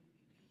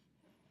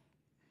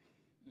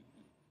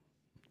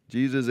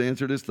 Jesus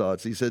answered his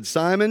thoughts. He said,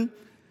 Simon,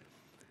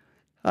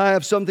 I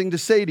have something to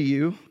say to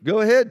you.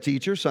 Go ahead,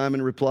 teacher,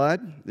 Simon replied.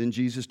 Then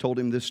Jesus told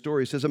him this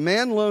story. He says, a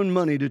man loaned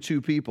money to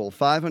two people,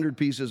 500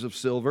 pieces of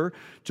silver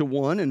to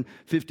one and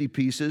 50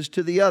 pieces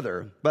to the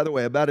other. By the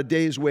way, about a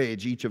day's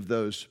wage, each of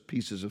those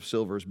pieces of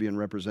silver is being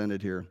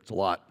represented here. It's a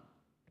lot.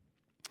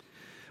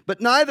 But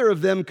neither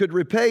of them could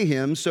repay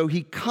him, so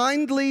he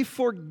kindly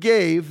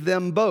forgave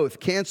them both,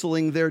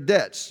 canceling their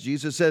debts.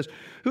 Jesus says,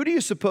 who do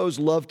you suppose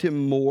loved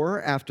him more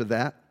after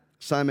that?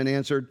 Simon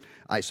answered,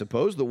 I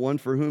suppose the one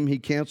for whom he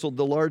canceled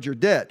the larger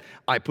debt.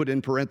 I put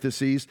in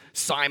parentheses,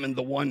 Simon,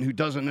 the one who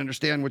doesn't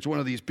understand which one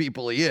of these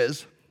people he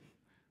is.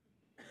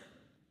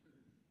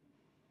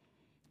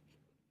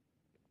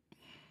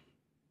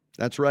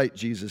 That's right,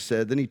 Jesus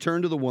said. Then he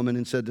turned to the woman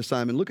and said to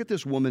Simon, look at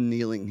this woman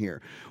kneeling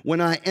here. When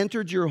I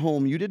entered your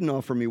home, you didn't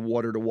offer me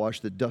water to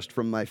wash the dust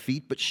from my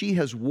feet, but she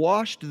has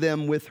washed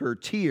them with her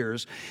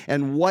tears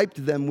and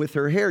wiped them with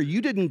her hair. You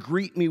didn't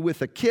greet me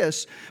with a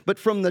kiss, but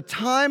from the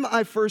time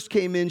I first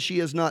came in, she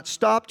has not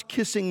stopped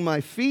kissing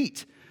my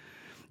feet.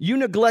 You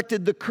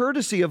neglected the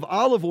courtesy of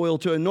olive oil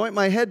to anoint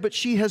my head, but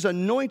she has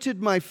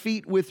anointed my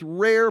feet with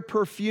rare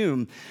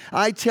perfume.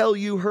 I tell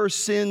you, her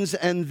sins,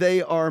 and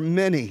they are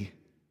many,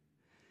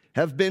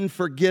 have been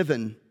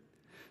forgiven.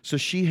 So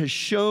she has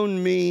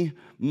shown me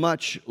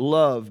much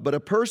love. But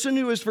a person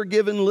who is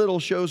forgiven little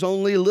shows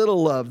only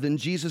little love. Then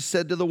Jesus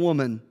said to the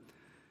woman,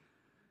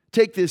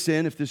 take this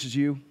in if this is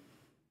you.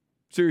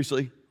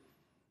 Seriously.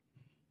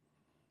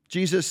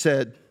 Jesus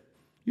said,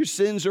 your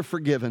sins are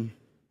forgiven.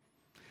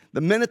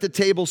 The men at the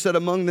table said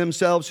among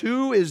themselves,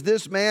 who is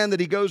this man that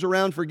he goes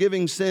around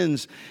forgiving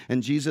sins?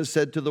 And Jesus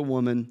said to the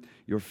woman,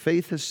 your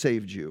faith has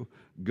saved you.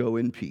 Go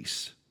in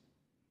peace.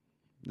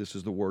 This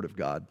is the word of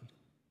God.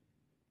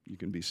 You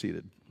can be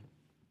seated.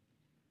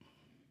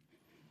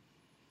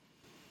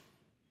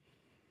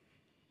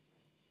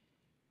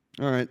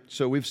 All right,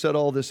 so we've set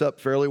all this up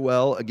fairly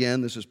well. Again,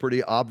 this is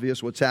pretty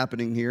obvious what's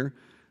happening here.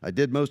 I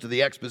did most of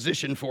the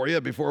exposition for you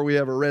before we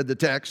ever read the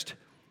text.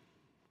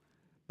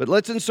 But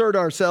let's insert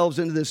ourselves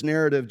into this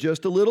narrative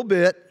just a little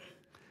bit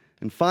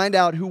and find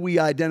out who we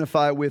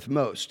identify with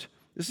most.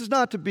 This is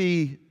not to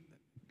be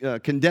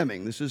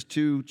condemning. This is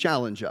to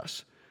challenge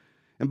us.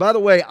 And by the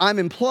way, I'm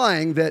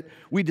implying that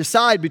we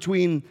decide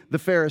between the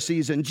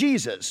Pharisees and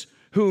Jesus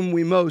whom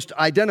we most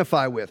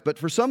identify with. But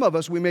for some of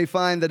us, we may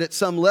find that at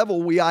some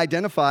level we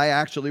identify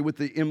actually with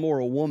the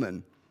immoral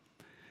woman,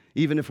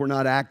 even if we're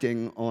not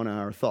acting on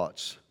our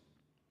thoughts.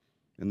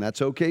 And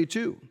that's okay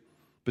too,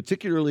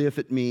 particularly if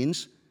it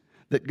means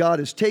that God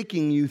is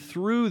taking you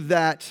through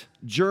that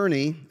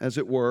journey, as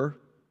it were.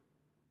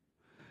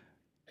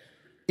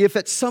 If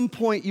at some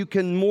point you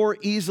can more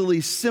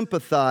easily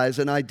sympathize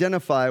and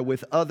identify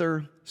with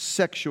other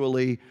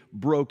sexually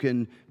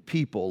broken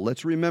people.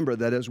 Let's remember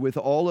that as with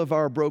all of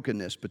our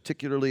brokenness,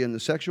 particularly in the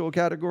sexual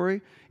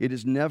category, it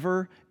is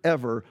never,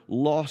 ever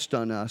lost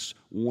on us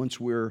once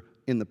we're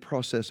in the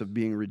process of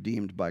being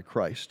redeemed by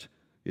Christ.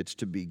 It's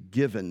to be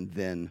given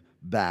then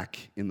back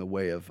in the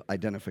way of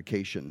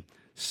identification,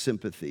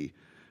 sympathy,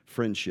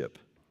 friendship.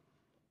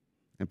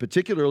 And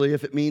particularly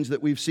if it means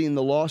that we've seen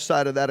the lost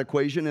side of that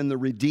equation and the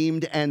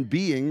redeemed and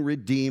being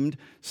redeemed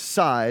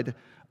side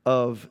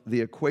of the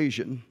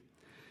equation.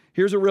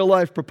 Here's a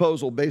real-life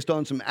proposal based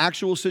on some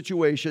actual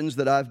situations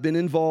that I've been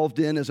involved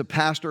in as a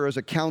pastor, as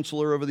a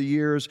counselor over the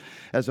years,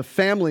 as a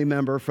family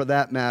member for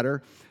that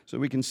matter, so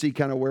we can see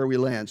kind of where we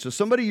land. So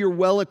somebody you're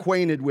well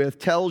acquainted with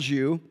tells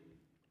you,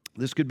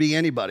 this could be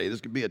anybody, this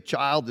could be a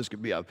child, this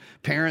could be a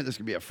parent, this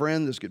could be a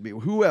friend, this could be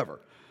whoever.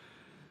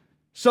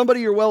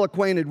 Somebody you're well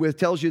acquainted with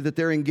tells you that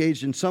they're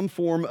engaged in some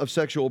form of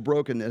sexual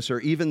brokenness, or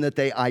even that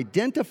they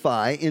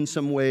identify in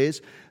some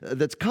ways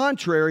that's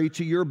contrary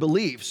to your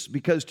beliefs,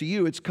 because to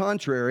you it's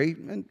contrary,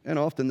 and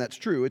often that's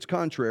true, it's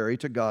contrary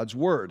to God's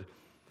word.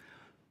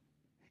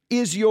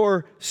 Is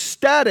your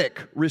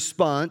static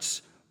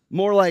response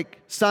more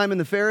like Simon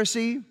the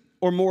Pharisee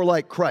or more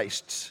like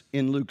Christ's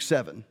in Luke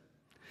 7?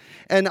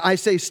 And I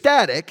say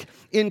static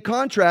in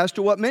contrast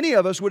to what many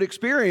of us would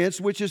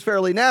experience, which is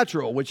fairly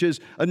natural, which is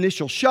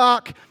initial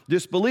shock,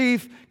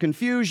 disbelief,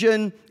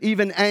 confusion,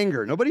 even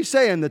anger. Nobody's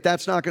saying that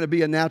that's not going to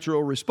be a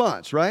natural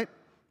response, right?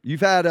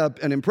 You've had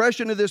an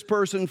impression of this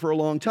person for a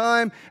long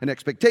time, an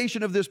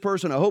expectation of this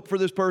person, a hope for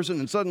this person,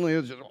 and suddenly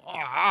it's just,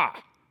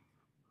 ah.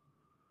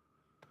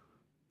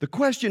 The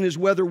question is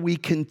whether we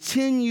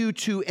continue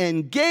to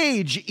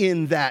engage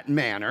in that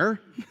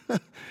manner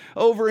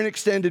over an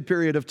extended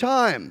period of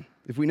time,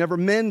 if we never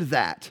mend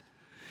that.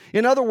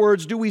 In other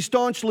words, do we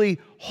staunchly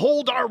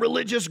hold our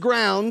religious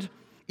ground,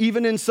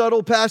 even in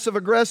subtle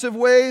passive-aggressive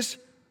ways?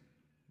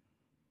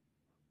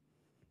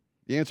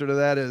 The answer to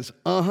that is,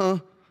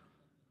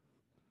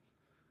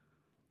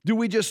 Do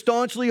we just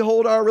staunchly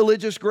hold our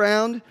religious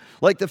ground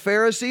like the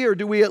Pharisee, or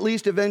do we at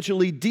least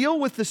eventually deal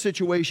with the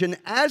situation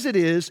as it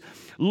is,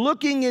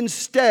 looking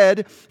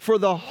instead for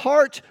the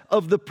heart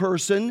of the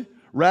person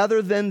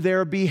rather than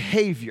their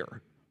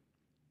behavior,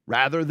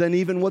 rather than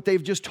even what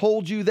they've just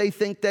told you they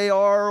think they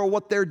are or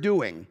what they're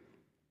doing?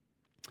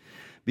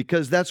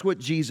 Because that's what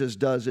Jesus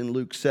does in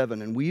Luke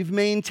 7, and we've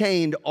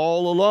maintained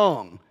all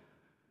along,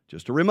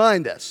 just to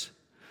remind us,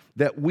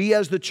 that we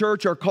as the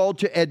church are called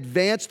to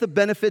advance the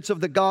benefits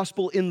of the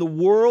gospel in the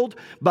world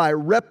by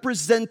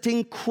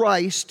representing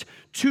Christ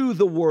to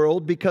the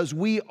world because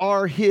we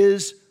are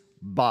His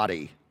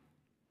body.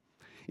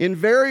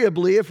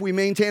 Invariably, if we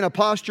maintain a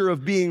posture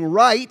of being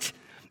right,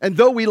 and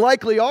though we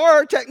likely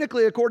are,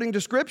 technically according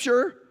to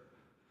Scripture,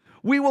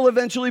 we will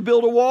eventually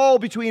build a wall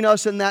between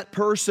us and that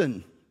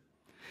person.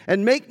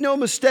 And make no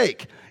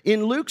mistake,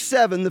 in Luke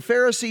 7, the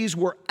Pharisees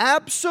were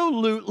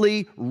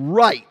absolutely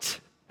right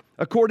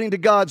according to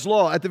God's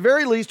law, at the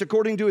very least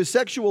according to His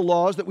sexual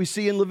laws that we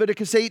see in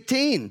Leviticus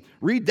 18.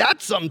 Read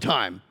that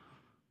sometime.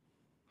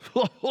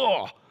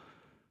 You're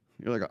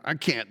like, I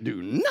can't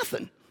do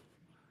nothing.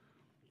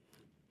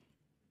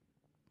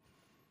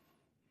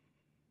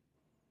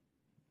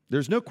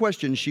 There's no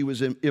question she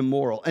was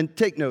immoral. And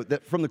take note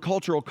that from the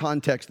cultural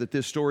context that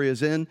this story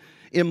is in,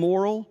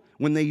 immoral,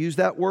 when they use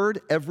that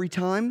word every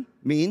time,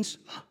 means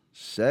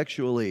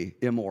sexually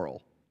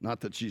immoral.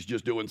 Not that she's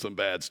just doing some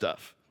bad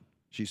stuff.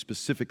 She's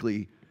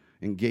specifically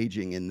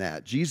engaging in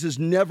that. Jesus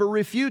never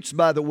refutes,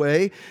 by the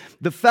way,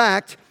 the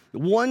fact,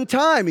 one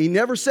time, He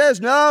never says,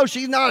 no,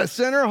 she's not a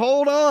sinner,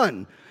 hold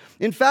on.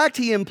 In fact,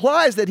 He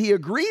implies that He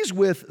agrees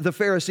with the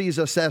Pharisees'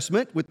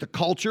 assessment, with the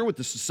culture, with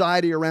the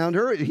society around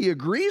her. He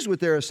agrees with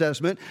their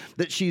assessment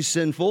that she's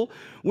sinful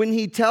when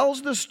He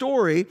tells the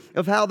story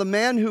of how the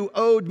man who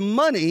owed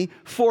money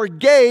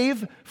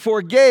forgave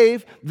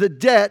the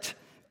debt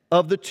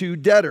of the two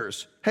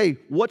debtors. Hey,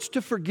 what's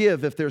to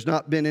forgive if there's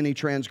not been any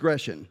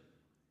transgression?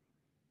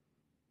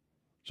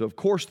 So, of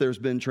course, there's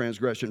been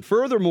transgression.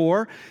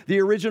 Furthermore, the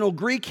original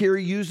Greek here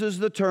uses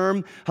the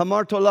term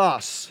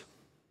hamartolos.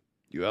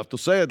 You have to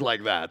say it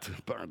like that,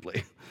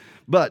 apparently.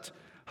 But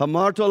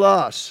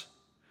hamartolos,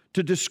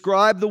 to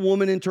describe the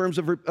woman in terms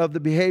of the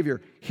behavior.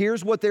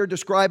 Here's what they're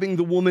describing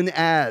the woman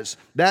as.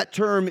 That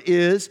term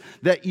is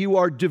that you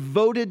are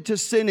devoted to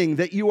sinning,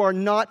 that you are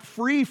not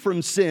free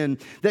from sin,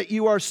 that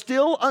you are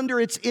still under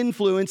its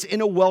influence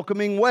in a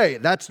welcoming way.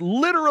 That's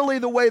literally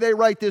the way they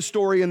write this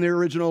story in the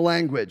original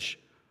language.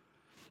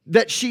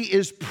 That she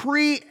is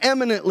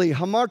preeminently,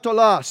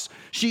 hamartolos,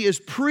 she is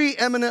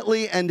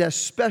preeminently and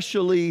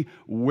especially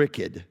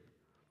wicked.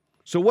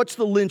 So what's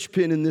the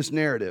linchpin in this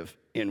narrative?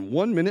 In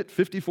 1 minute,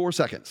 54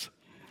 seconds.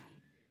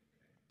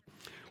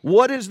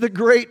 What is the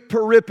great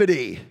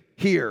peripety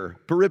here?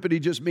 Peripety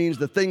just means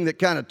the thing that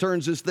kind of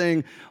turns this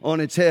thing on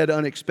its head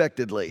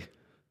unexpectedly.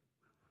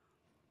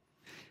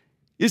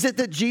 Is it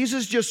that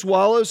Jesus just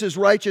swallows His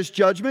righteous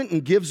judgment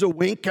and gives a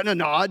wink and a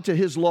nod to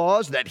His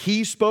laws that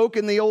He spoke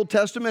in the Old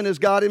Testament as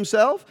God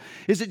Himself?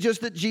 Is it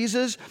just that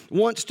Jesus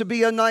wants to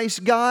be a nice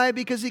guy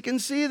because He can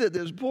see that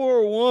this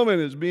poor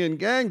woman is being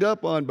ganged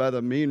up on by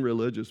the mean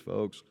religious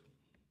folks?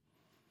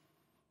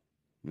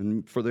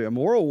 And for the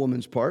immoral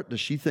woman's part, does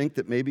she think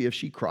that maybe if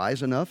she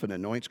cries enough and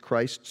anoints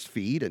Christ's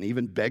feet and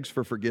even begs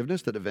for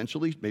forgiveness, that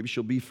eventually maybe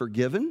she'll be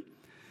forgiven?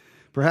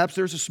 Perhaps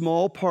there's a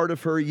small part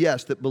of her,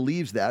 yes, that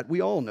believes that.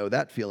 We all know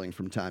that feeling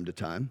from time to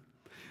time.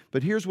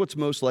 But here's what's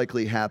most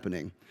likely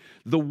happening.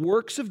 The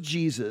works of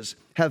Jesus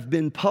have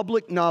been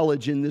public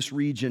knowledge in this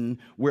region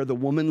where the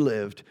woman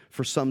lived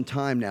for some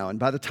time now. And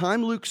by the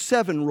time Luke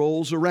 7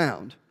 rolls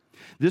around,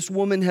 this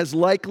woman has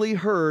likely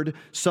heard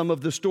some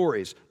of the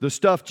stories. The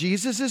stuff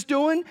Jesus is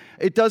doing,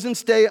 it doesn't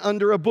stay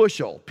under a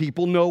bushel.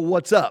 People know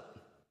what's up.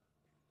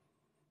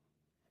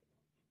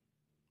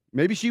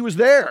 Maybe she was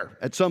there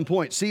at some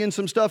point, seeing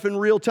some stuff in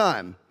real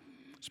time.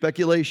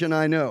 Speculation,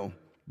 I know.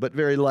 but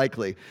very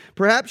likely.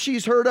 Perhaps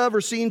she's heard of or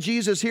seen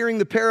Jesus healing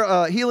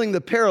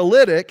the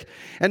paralytic,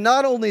 and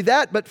not only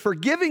that, but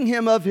forgiving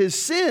him of his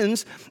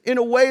sins in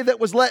a way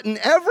that was letting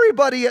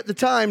everybody at the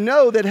time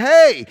know that,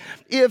 hey,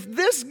 if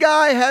this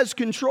guy has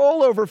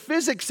control over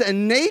physics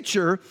and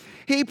nature,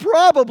 he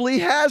probably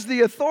has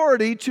the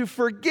authority to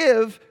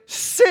forgive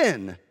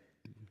sin.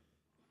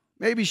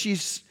 Maybe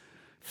she's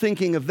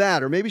thinking of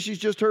that, or maybe she's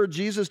just heard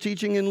Jesus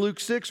teaching in Luke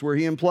 6, where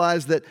he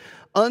implies that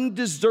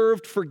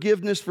undeserved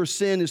forgiveness for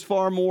sin is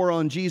far more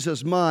on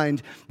Jesus'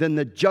 mind than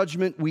the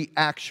judgment we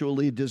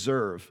actually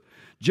deserve.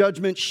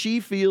 Judgment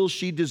she feels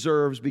she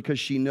deserves because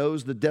she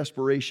knows the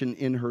desperation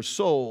in her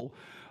soul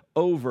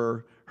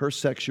over her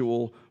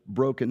sexual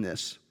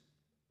brokenness.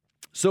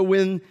 So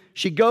when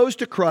she goes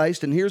to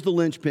Christ, and here's the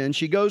linchpin,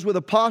 she goes with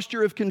a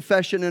posture of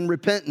confession and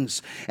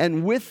repentance.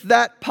 And with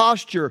that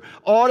posture,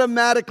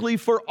 automatically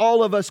for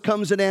all of us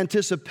comes an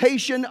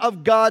anticipation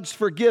of God's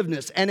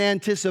forgiveness. An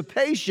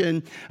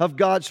anticipation of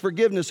God's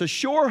forgiveness. A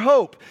sure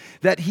hope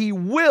that He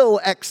will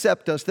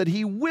accept us, that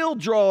He will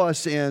draw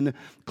us in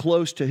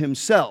close to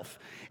Himself.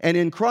 And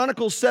in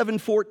Chronicles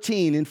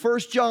 7:14, in 1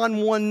 John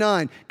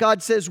 1:9,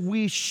 God says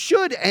we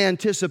should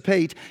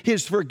anticipate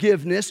His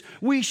forgiveness.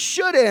 We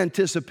should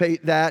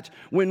anticipate that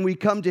when we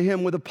come to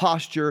Him with a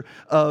posture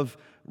of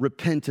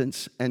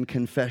repentance and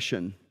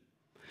confession.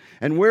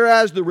 And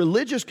whereas the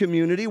religious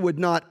community would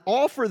not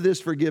offer this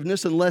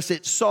forgiveness unless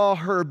it saw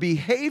her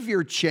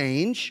behavior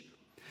change,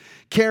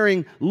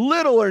 caring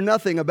little or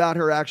nothing about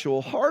her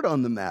actual heart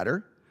on the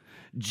matter,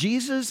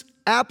 Jesus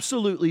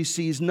absolutely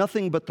sees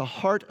nothing but the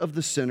heart of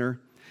the sinner,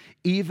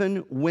 even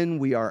when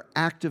we are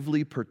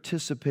actively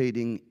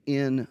participating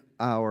in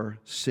our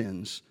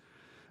sins.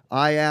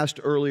 I asked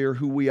earlier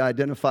who we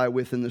identify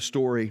with in the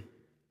story.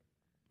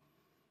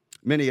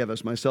 Many of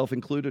us, myself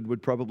included,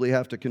 would probably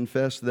have to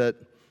confess that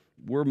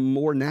we're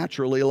more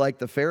naturally like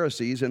the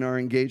Pharisees in our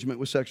engagement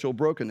with sexual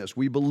brokenness.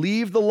 We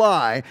believe the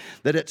lie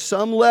that at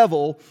some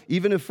level,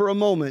 even if for a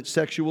moment,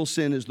 sexual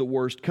sin is the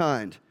worst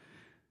kind.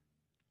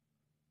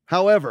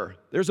 However,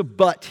 there's a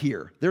but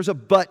here. There's a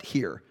but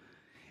here.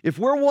 If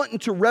we're wanting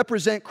to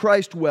represent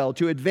Christ well,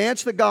 to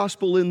advance the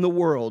gospel in the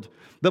world,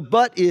 the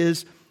but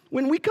is,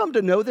 when we come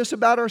to know this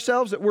about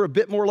ourselves, that we're a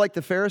bit more like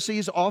the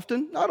Pharisees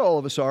often, not all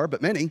of us are,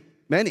 but many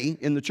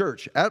in the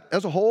church.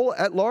 As a whole,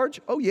 at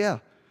large, oh yeah.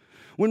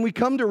 When we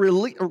come to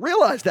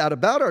realize that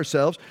about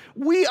ourselves,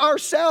 we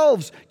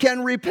ourselves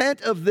can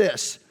repent of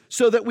this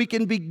so that we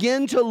can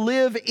begin to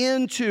live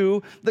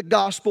into the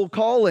gospel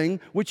calling,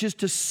 which is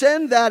to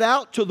send that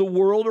out to the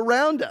world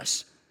around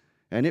us.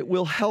 And it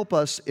will help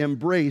us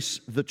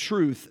embrace the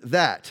truth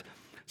that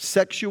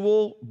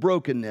sexual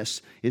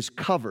brokenness is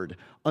covered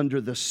under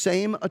the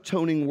same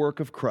atoning work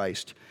of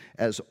Christ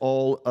as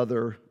all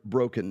other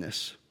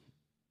brokenness.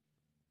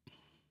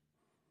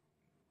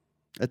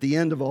 At the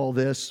end of all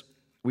this,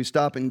 we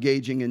stop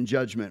engaging in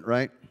judgment,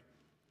 right?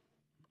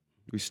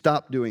 We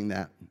stop doing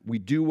that. We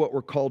do what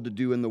we're called to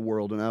do in the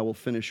world, and I will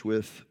finish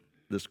with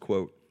this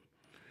quote.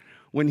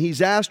 When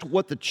he's asked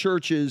what the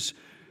church's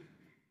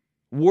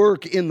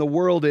work in the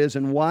world is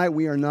and why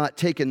we are not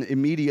taken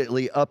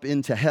immediately up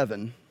into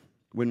heaven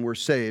when we're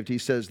saved, he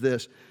says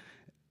this.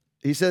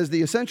 He says,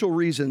 the essential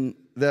reason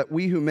that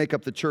we who make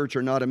up the church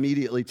are not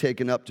immediately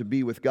taken up to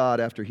be with God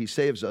after He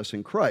saves us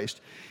in Christ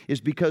is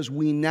because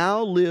we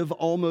now live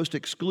almost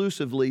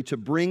exclusively to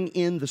bring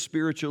in the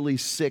spiritually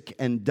sick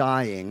and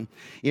dying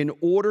in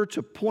order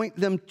to point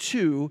them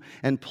to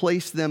and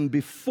place them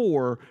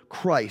before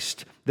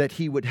Christ, that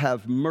He would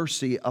have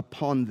mercy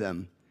upon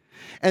them.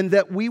 And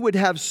that we would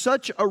have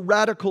such a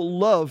radical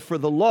love for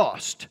the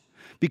lost,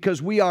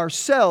 because we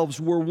ourselves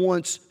were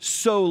once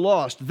so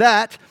lost,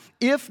 that,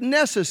 if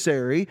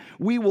necessary,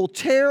 we will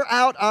tear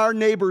out our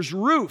neighbor's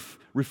roof,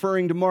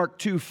 referring to Mark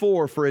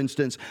 2:4, for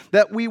instance,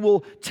 that we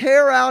will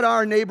tear out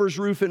our neighbor's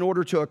roof in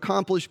order to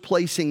accomplish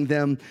placing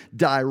them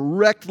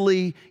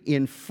directly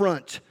in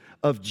front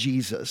of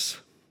Jesus.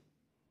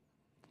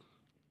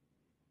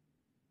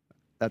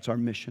 That's our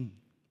mission.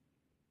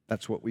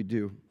 That's what we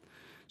do.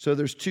 So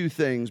there's two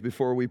things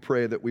before we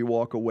pray that we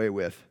walk away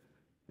with,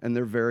 and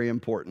they're very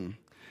important.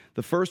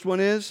 The first one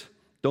is,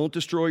 don't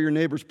destroy your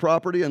neighbor's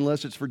property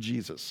unless it's for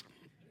Jesus.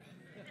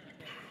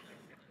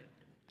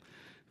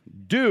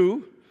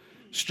 Do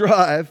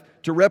strive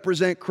to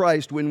represent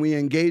Christ when we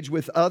engage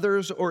with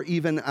others or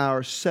even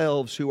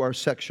ourselves who are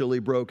sexually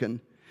broken.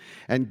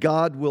 And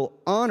God will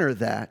honor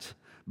that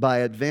by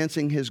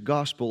advancing His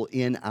gospel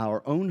in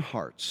our own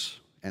hearts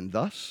and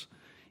thus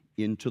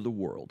into the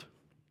world.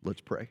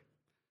 Let's pray.